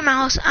somebody in my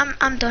house.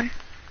 I'm done.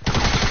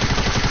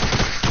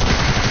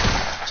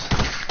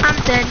 I'm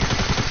dead.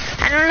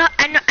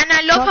 And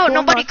I love how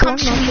nobody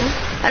comes to me.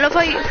 I love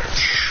how you.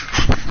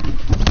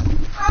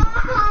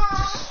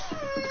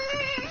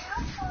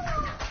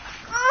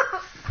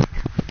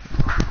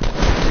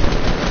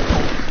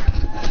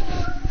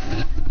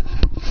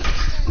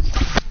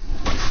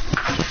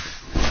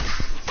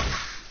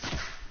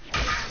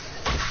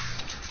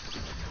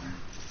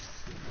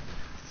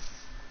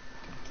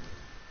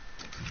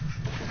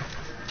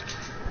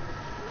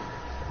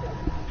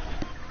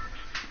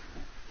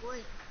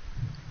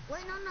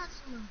 Wait, no, not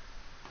so much.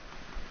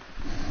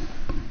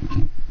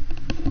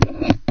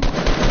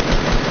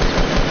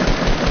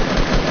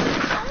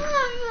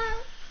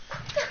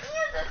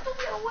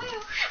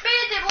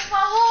 Vete, por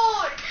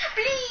favor.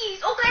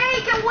 Please.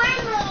 Okay, qué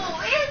bueno.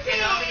 Vete.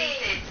 No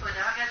grites, pues te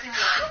vas a quedar sin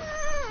jugar.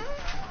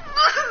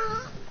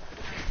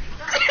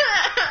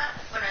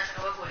 Bueno, ya se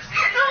acabó el juego.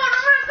 No me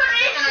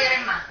corres. Que no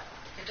llores más.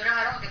 Que tú eres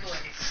varón o que tú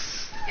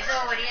eres. Y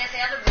esa bobería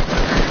ese algo.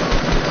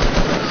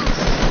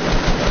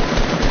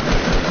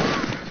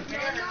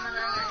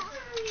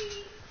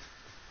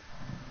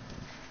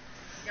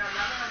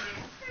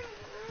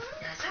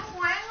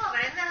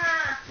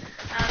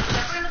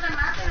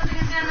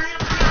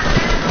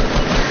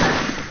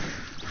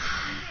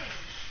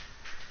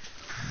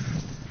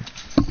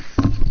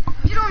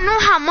 You don't know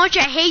how much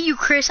I hate you,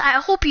 Chris. I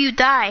hope you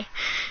die.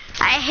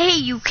 I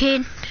hate you,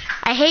 kid.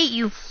 I hate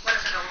you.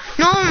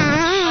 No.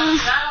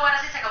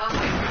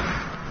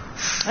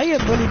 I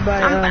get bullied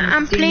by.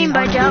 I'm playing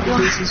by Jaguar.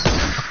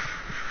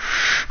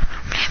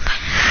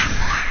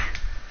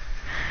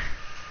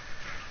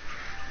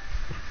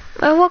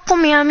 Me voy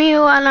con mi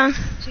amigo Alan.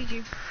 Wait,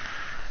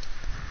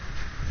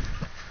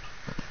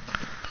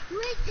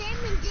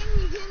 Damien,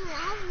 I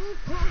have a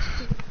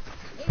question.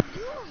 If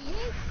you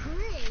hate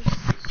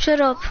Chris,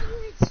 Shut up. why do you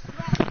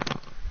expect?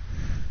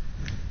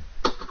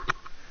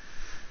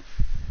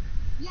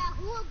 Yeah,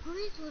 who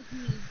agrees with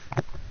me?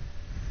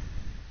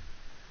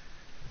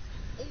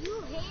 If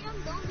you hate him,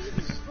 don't be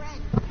his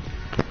friend.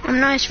 I'm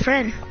not his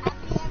friend.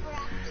 Happy ever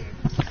after.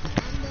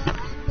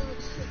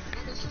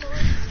 And the story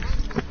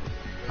ended.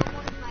 No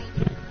more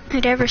fighting.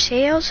 Did I ever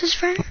say I was his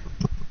friend?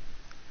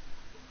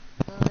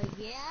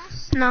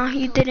 Yes. No,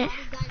 you So didn't. how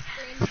you guys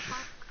play in the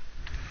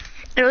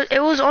park?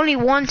 It was only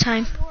one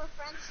time. You were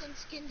friends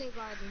since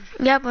kindergarten.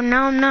 Yeah, but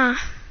now I'm not.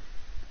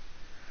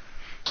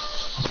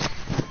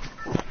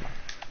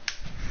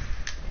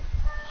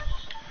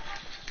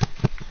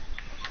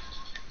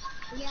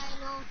 Yeah, I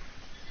know.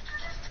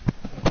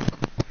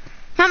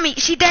 Mami,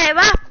 si te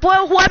vas,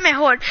 puedo jugar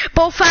mejor.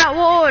 Por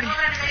favor. No,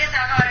 la miseria se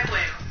va a acabar el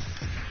juego.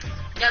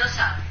 Ya lo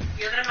sabes.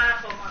 Y otra hermana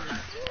podemos hablar.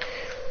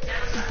 Ya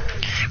lo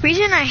sabes.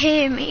 Reason I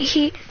hate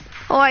him,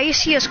 oh, I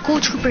see a school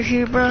trooper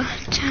here, bro.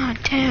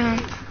 Damn.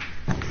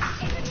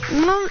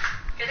 No,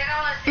 ¿Qué te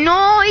acabo de decir?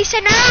 no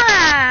hice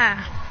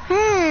nada.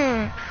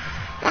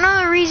 One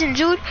of the reasons,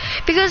 dude,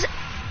 because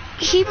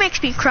he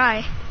makes me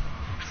cry.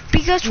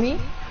 Because Me?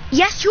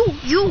 yes,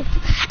 you.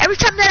 Every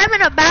time that I'm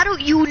in a battle,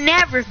 you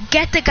never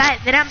get the guy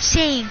that I'm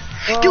saying.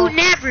 You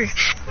never.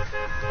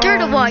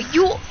 Third of all,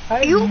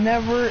 I've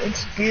never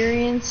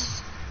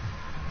experienced.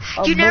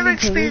 you never bully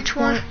to experienced this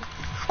one. point.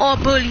 Oh,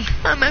 bully.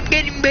 I'm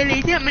getting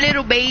bullied. I'm a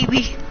little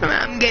baby.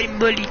 I'm getting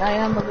bullied. I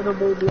am a little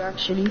baby,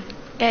 actually.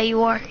 Yeah,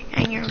 you are.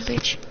 And you're a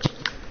bitch.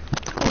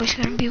 Always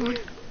gonna be one.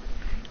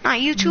 Nah,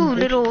 you too,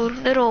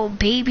 little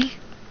baby.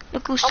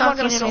 Look who's I'm not talking,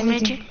 gonna say little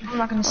midget. anything. I'm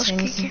not gonna say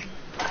anything. So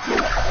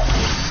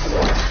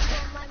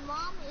my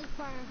mom is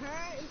for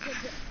her is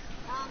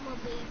I'm a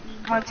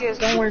baby. Matthias,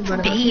 don't worry about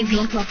it. Baby.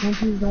 Don't talk,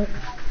 please don't.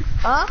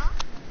 Huh?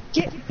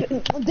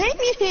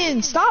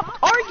 Damien, stop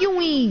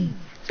arguing.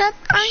 Stop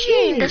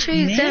arguing. Shit, That's what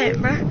you man.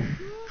 said, bro.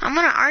 I'm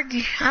gonna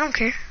argue. I don't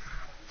care.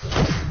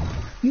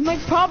 You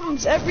make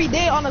problems every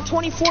day on a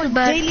 24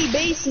 But- daily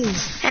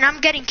basis. And I'm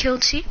getting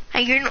killed, see?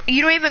 And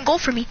you don't even go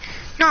for me.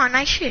 No,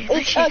 nice shit. Nice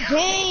It's shit. a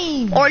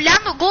game.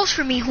 Orlando goes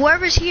for me.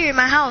 Whoever's here in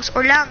my house.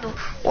 Orlando.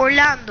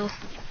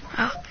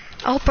 I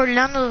hope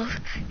Orlando...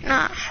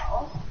 Nah.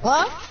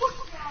 ¿Ah?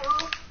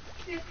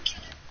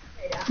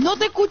 No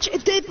te escuché,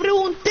 te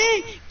pregunté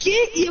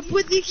qué y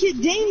después dije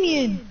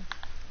Damien.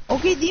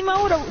 Ok, dime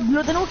ahora,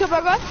 ¿lo tenemos que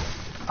pagar?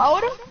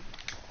 ¿Ahora?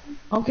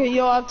 Okay,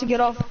 yo have to get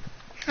off.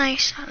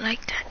 Nice. I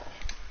like that.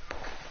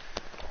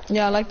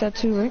 Yeah, I like that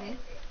too, right?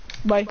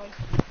 Bye.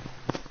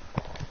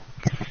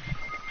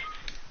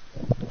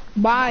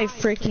 Bye,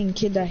 freaking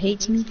kid that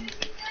hates me.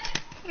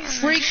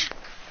 Freak.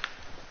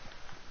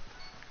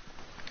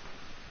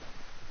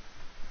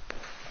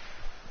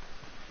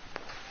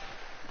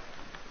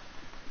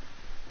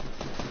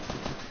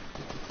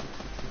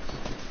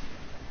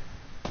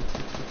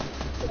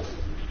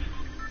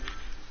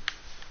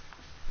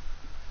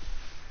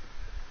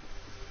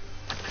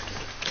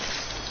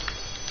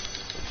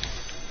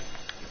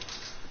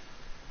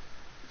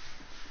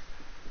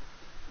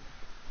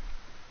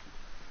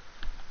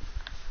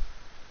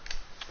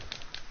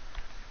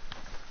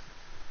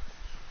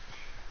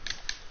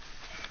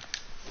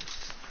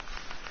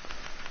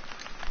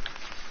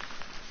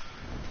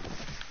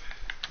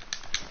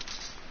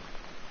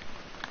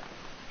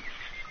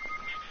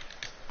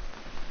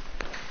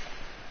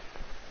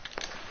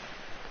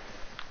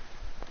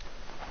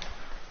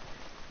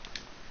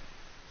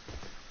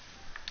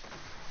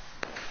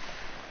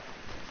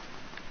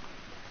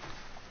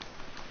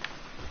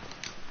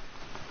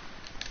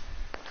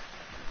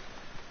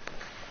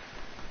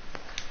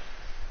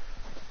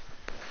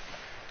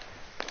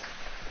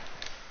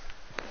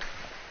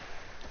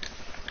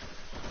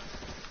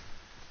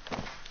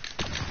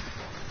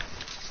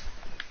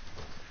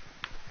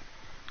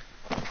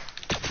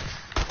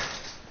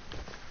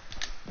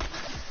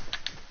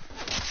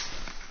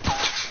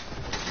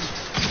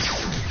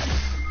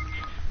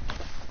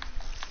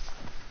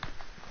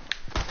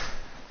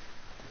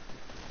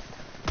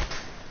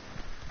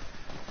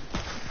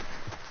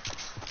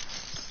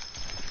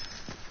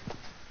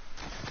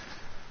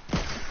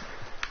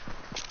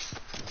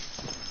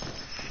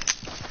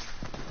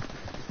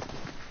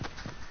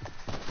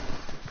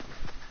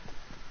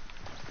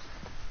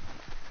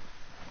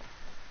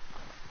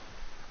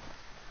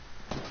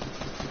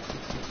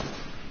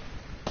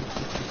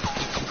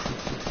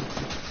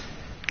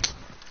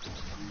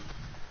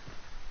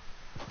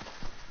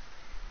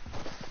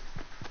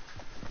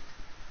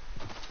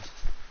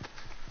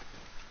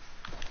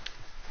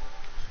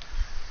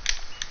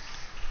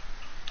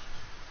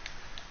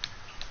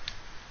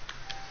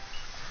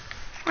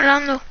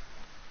 Orlando.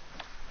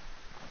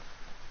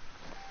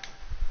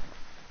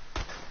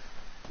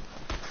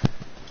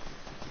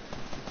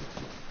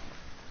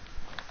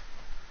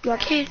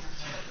 Okay.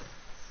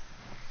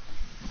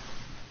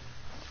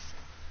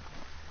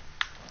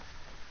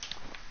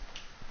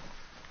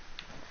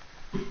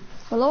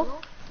 Hello?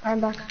 I'm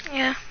back.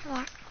 Yeah,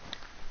 what?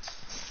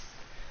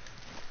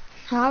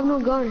 I have no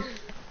gun.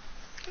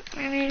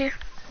 Me neither.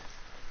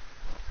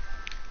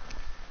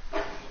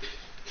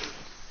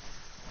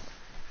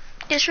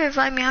 Just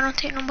revive me, I don't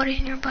think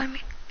nobody's nearby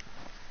me.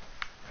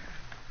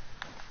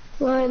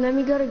 Well, let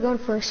me get a gun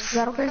first. Is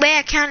that okay? Wait,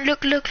 I can't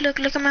look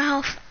at my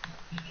health.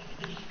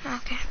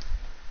 Okay.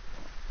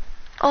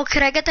 Oh,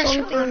 could I get that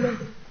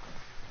shotgun?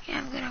 Yeah,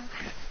 I'm good.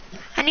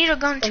 I need a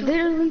gun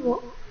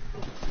too.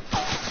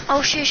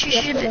 Oh shit.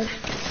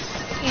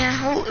 Yeah,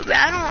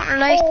 I don't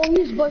like. Oh,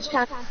 use bush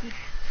tap.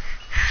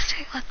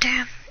 God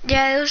damn.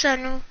 Yeah, it was a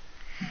new.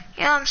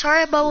 Yeah, I'm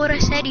sorry about what I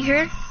said, you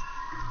heard?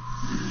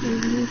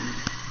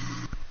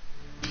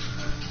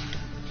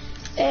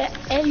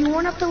 Hey, you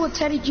wanna play with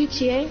Teddy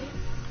GTA?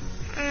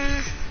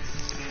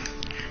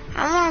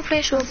 I wanna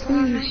play some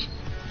Fortnite.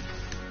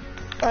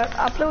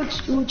 I'll play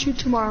with you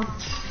tomorrow.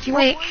 If you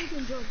Wait. want more, you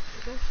can join,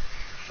 okay?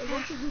 I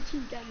want to do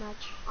team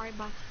deathmatch. Alright,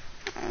 bye.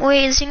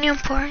 Wait, is it new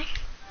party?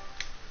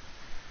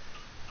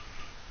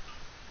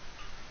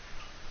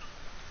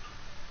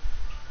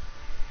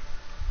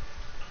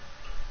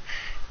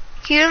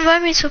 Can you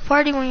invite me to a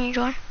party when you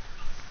join?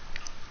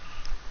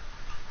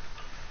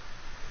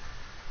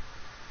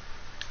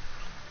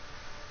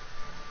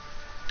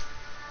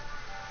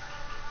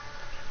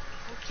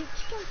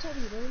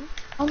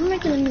 I'm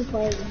making a new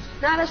party.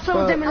 Nah, let's play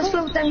with them. Let's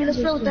play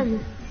with them.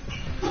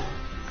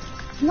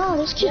 No,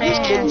 let's keep this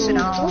kid. Who's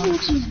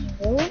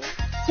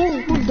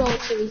dog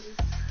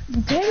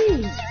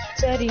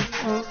Teddy.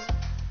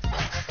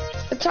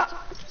 It's up.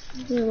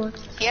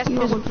 He has to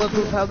use a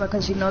bulletproof helmet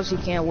because he knows he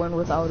can't win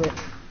without it.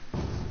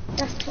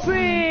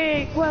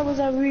 Frick! Why was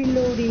I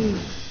reloading?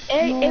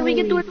 Hey, we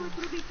can do it